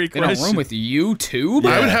scary in a question. room with YouTube?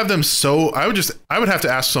 I would have them I would have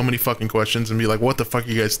to ask so many fucking questions and be like, what the fuck are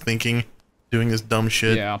you guys thinking? Doing this dumb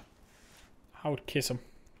shit. Yeah. I would kiss him.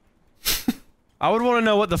 I would want to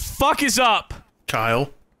know what the fuck is up. Kyle.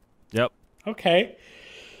 Yep. Okay.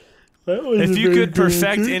 That was If a you very could good perfect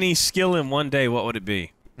answer. any skill in one day, what would it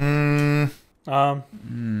be? Murder.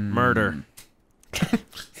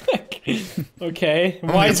 Okay. I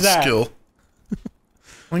don't Why think is it's a that? skill.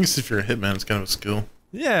 I guess if you're a hitman, it's kind of a skill.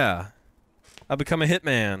 Yeah. I become a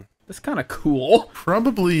hitman. That's kind of cool.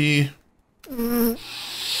 Probably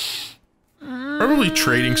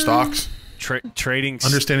trading stocks. Trading.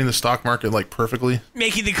 Understanding the stock market like perfectly.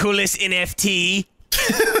 Making the coolest NFT.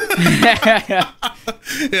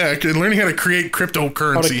 Yeah, learning how to create How to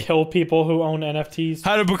cryptocurrency. kill people who own NFTs.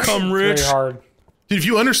 How to become It's rich. very hard. Dude, if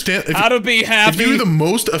you understand, How to be if happy. you were the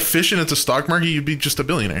most efficient at the stock market, you'd be just a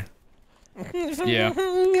billionaire. Yeah.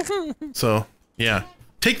 So, yeah.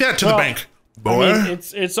 Take that to Well, the bank, I boy. mean,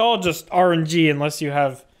 it's all just RNG unless you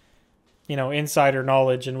have, you know, insider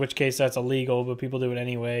knowledge. In which case that's illegal, but people do it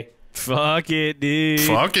anyway. Fuck it, dude.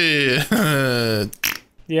 Fuck it.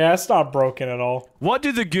 Yeah, it's not broken at all. What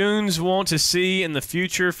do the goons want to see in the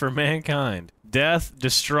future for mankind? Death,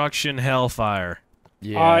 destruction, hellfire.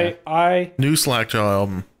 Yeah. I New Slackjaw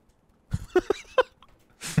album.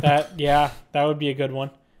 that would be a good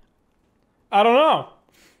one. I don't know.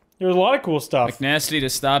 There's a lot of cool stuff. McNasty to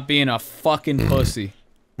stop being a fucking pussy.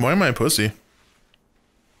 Why am I a pussy?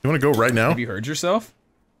 You want to go right now? Have you heard yourself?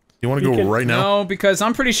 You want to You go can- right now? No, because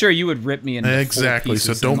I'm pretty sure you would rip me into four Exactly. So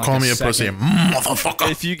pieces in don't like call me a second. pussy,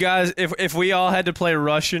 motherfucker. If you guys, if we all had to play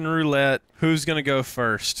Russian roulette, who's gonna go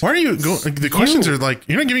first? Why are you going? The questions are like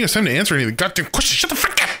you're not giving us time to answer any of the goddamn questions. Shut the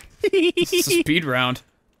fuck up. It's a speed round.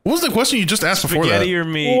 What was the question you just asked before that? Spaghetti or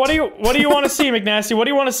meat? Well, what do you want to see, McNasty? What do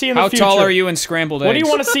you want to see in the How future? tall are you in scrambled eggs? What do you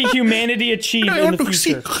want to see humanity achieve in the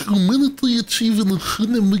future?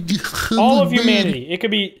 All of humanity. It could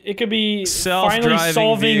be finally Self-driving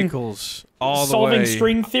solving vehicles all the way.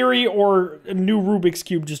 string theory or a new Rubik's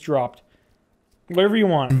cube just dropped. Whatever you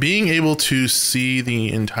want. Being able to see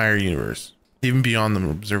the entire universe, even beyond the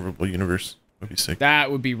observable universe, would be sick.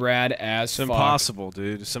 That would be rad as It's fuck. impossible,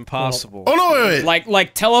 dude. It's impossible. Oh no! Wait. Like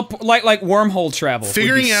wormhole travel. would be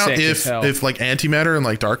Figuring out sick as hell. if like antimatter and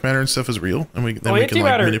like dark matter and stuff is real, and we can like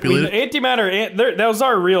Antimatter. manipulate it. Antimatter. Those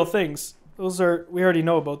are real things. We already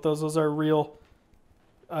know about those. Those are real,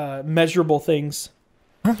 measurable things.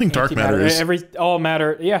 I don't think dark matter is. All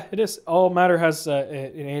matter. Yeah, it is. All matter has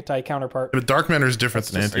an anti-counterpart. But dark matter is different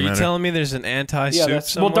than Are you antimatter. telling me there's an anti-soup Yeah,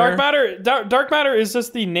 that's somewhere? well. Dark matter is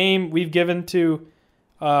just the name we've given to.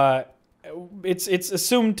 It's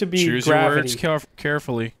assumed to be Choose gravity. your words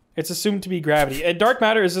carefully. It's assumed to be gravity. And dark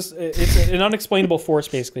matter is just it's an unexplainable force.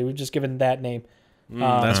 Basically, we've just given that name.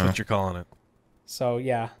 That's what you're calling it. So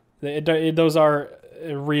yeah, those are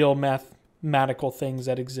real mathematical things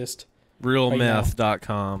that exist.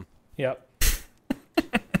 Realmeth.com. Yep.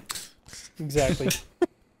 Exactly.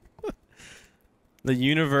 The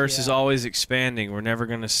universe is Yeah. always expanding. We're never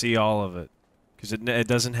going to see all of it because it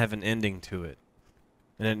doesn't have an ending to it,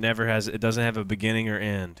 and it doesn't have a beginning or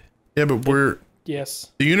end. Yeah, but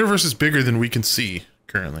Yes. the universe is bigger than we can see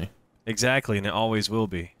currently. Exactly, and it always will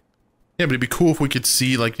be. Yeah, but it'd be cool if we could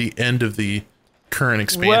see like the end of the current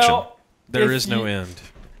expansion. Well, There if is no you- end.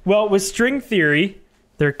 Well, with string theory,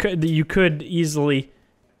 you could easily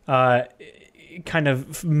kind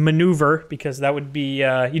of maneuver because that would be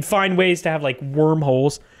you'd find ways to have like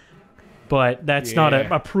wormholes, but that's not Yeah.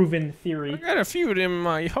 a proven theory. I got a few of them in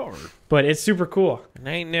my yard, But it's super cool. and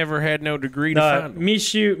I ain't never had no degree to find them.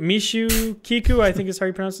 Mishu Kiku, I think is how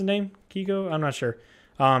you pronounce his name. Kiko, I'm not sure.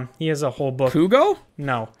 He has a whole book. Kugo?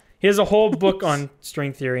 No, he has a whole book on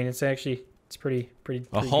string theory, and it's pretty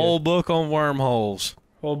A whole good. book on wormholes.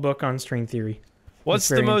 Whole book on string theory. What's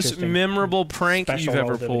the very most interesting. memorable prank Special you've ever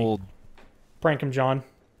relativity. pulled? Prank him, John.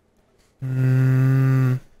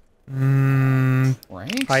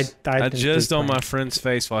 Pranks? I didn't jizzed do on my pranks. friend's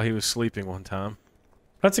face while he was sleeping one time.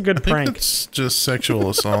 That's a good I think prank. it's just sexual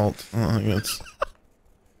assault. I don't think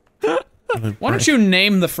that's. Why don't you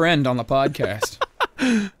name the friend on the podcast?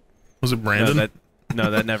 Was it Brandon? No,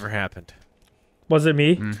 that never happened. Was it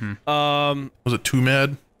me? Was it Too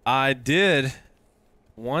Mad? I did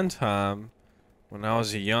one time when I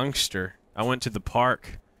was a youngster. I went to the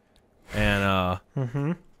park and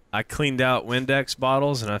I cleaned out Windex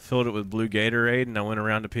bottles and I filled it with blue Gatorade and I went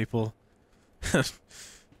around to people.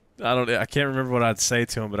 I can't remember what I'd say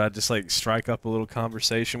to them, but I'd just like strike up a little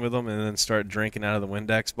conversation with them and then start drinking out of the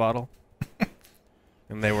Windex bottle.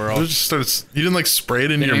 And they were all You didn't like spray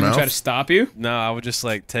it into Didn't your even try to mouth? stop you? No, I would just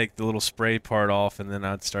like take the little spray part off and then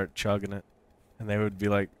I'd start chugging it. And they would be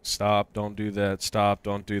like, stop, don't do that, stop,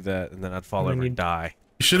 don't do that. And then I'd fall And then over you'd- and die.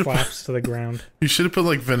 You should have Collapsed to the ground. put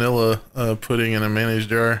like vanilla pudding in a mayonnaise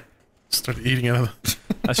jar. Start eating out of the...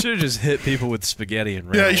 I should have just hit people with spaghetti and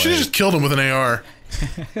ran Yeah, away. you should have just killed him with an AR.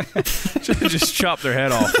 Should have just chopped their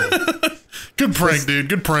head off. Good prank, dude.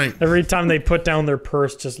 Good prank. Every time they put down their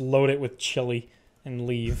purse, just load it with chili and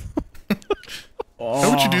leave.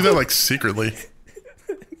 How would you do that like secretly?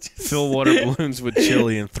 Fill water balloons with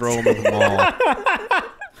chili and throw them in the mall.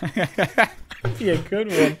 Be a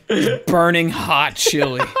good one. Burning hot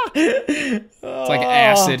chili. It's like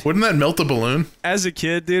acid. Wouldn't that melt the balloon? As a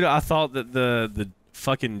kid, dude, I thought that the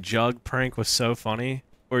fucking jug prank was so funny.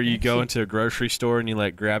 Where you go into a grocery store and you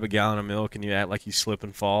like grab a gallon of milk and you act like you slip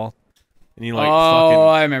and fall. And you like Oh,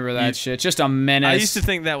 I fucking... remember that shit. Just a menace. I used to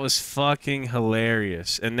think that was fucking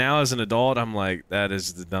hilarious. And now as an adult, I'm like, that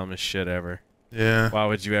is the dumbest shit ever. Yeah. Why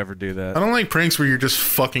would you ever do that? I don't like pranks where you're just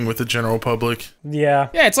fucking with the general public. Yeah.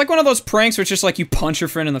 Yeah, it's like one of those pranks where it's just like you punch your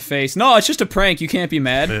friend in the face. No, it's just a prank. You can't be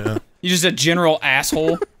mad. Yeah. You're just a general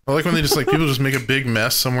asshole. I like when they just like people just make a big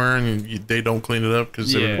mess somewhere and they don't clean it up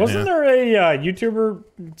because Yeah. Wasn't there a YouTuber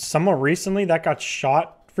somewhat recently that got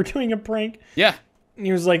shot for doing a prank? Yeah. And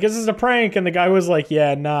he was like, "This is a prank," and the guy was like,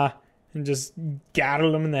 "Yeah, nah," and just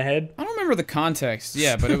gattled him in the head. I don't remember the context.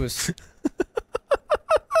 Yeah, but it was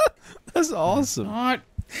That's awesome. not.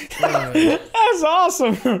 That's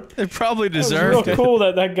awesome. They probably It was deserved real it. cool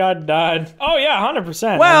that guy died. Oh yeah,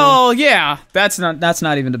 100%. Well, yeah, that's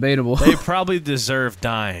not even debatable. They probably deserve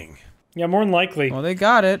dying. yeah, more than likely. Well, they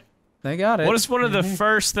got it. They got it. What is one of the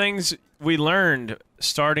first things we learned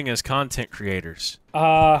starting as content creators?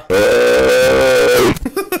 Uh,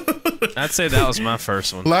 I'd say that was my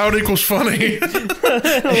first one. loud equals funny.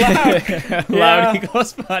 yeah. Loud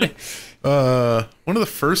equals funny. One of the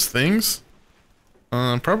first things,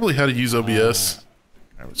 probably how to use OBS.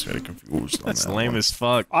 I was very confused. That's on that lame one. as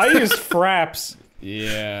fuck. I used fraps,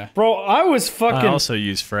 Yeah. bro. I was I fucking. also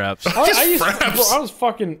use fraps. I used, fraps.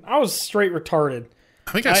 bro, I was straight retarded.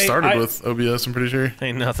 I think I started with OBS. I'm pretty sure.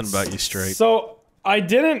 Ain't nothing about you straight. So I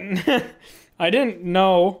didn't, I didn't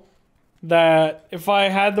know that if I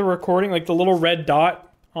had the recording, like the little red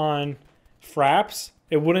dot on fraps,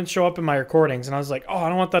 it wouldn't show up in my recordings. And I was like, oh, I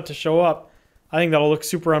don't want that to show up. I think that'll look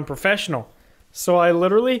super unprofessional. So I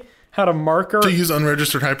literally had a marker. To use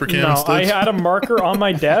unregistered hypercam. No, I sticks. had a marker on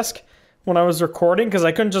my desk when I was recording because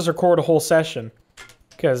I couldn't just record a whole session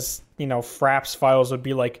because, you know, fraps files would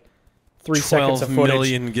be like 3 seconds of 12 footage.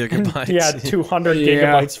 million gigabytes. Yeah, 200 Yeah.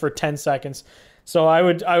 gigabytes for 10 seconds. So I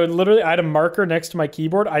would literally, I had a marker next to my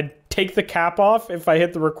keyboard. I'd take the cap off if I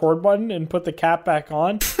hit the record button and put the cap back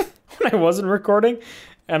on when I wasn't recording.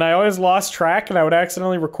 And I always lost track and I would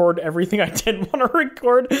accidentally record everything I didn't want to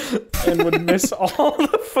record and would miss all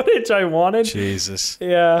the footage I wanted. Jesus.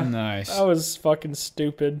 Yeah. Nice. That was fucking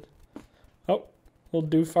stupid. Oh, little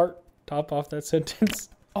do fart. Top off that sentence.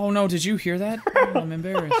 Oh no, did you hear that? Oh, I'm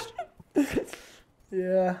embarrassed.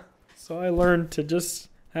 Yeah. So I learned to just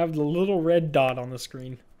have the little red dot on the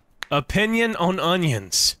screen. Opinion on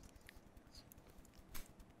onions.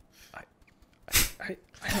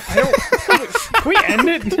 I don't. Can we end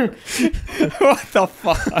it? What the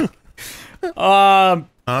fuck?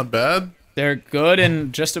 Not bad. They're good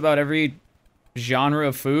in just about every genre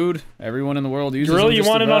of food. Everyone in the world uses Really? them You just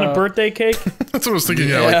want it on a about. birthday cake? That's what I was thinking.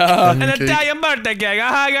 Yeah. Yeah. Like onion An cake. Italian birthday cake.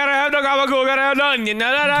 I gotta have the gabagool, gotta have the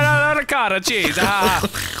onion, ricotta cheese.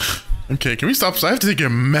 Okay, can we stop? 'Cause I have to take a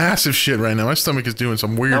massive shit right now. My stomach is doing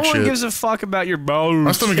some weird No one shit. gives a fuck about your bones.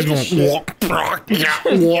 My stomach is going.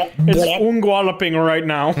 It's ungwalloping right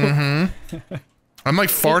now. I'm like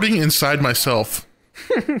farting inside myself.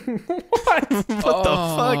 What the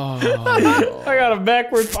fuck? I got a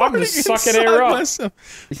backwards. I'm just sucking air up.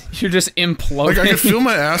 You're just imploding. Like I can feel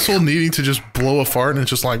my asshole needing to just blow a fart, and it's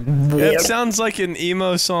just like. It sounds like an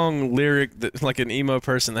emo song lyric, that, like an emo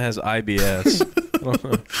person that has IBS.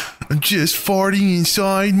 I'm just farting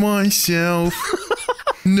inside myself.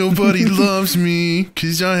 Nobody loves me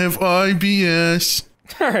because I have IBS.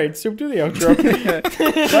 All right, Soup, do the outro.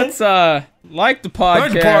 Let's like the podcast.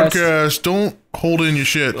 Like the podcast. Don't hold in your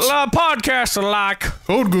shits. Podcast alike.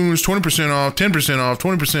 Code Goons 20% off, 10% off,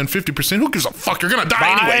 20%, 50%. Who gives a fuck? You're gonna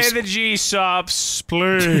die anyways. Buy the G-Subs,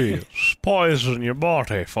 please. Poison your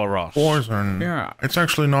body for us. Poison. Yeah. It's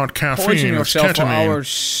actually not caffeine. Poison It's yourself for ketamine. our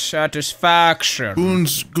satisfaction.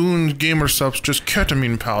 Goons gamer subs, just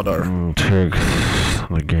ketamine powder. Take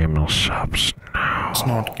the gamer subs now. It's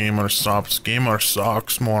not gamer subs. Gamer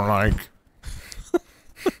socks, more like.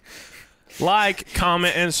 Like,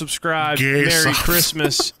 comment, and subscribe. Gay Merry subs.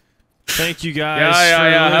 Christmas. Thank you guys. Yeah.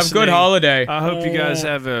 for Have a good listening. holiday. I hope you guys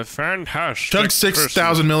have a fantastic Chug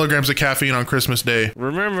 6,000 milligrams of caffeine on Christmas Day.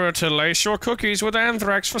 Remember to lace your cookies with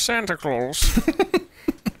anthrax for Santa Claus.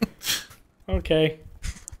 Okay.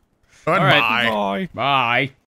 Goodbye. Bye.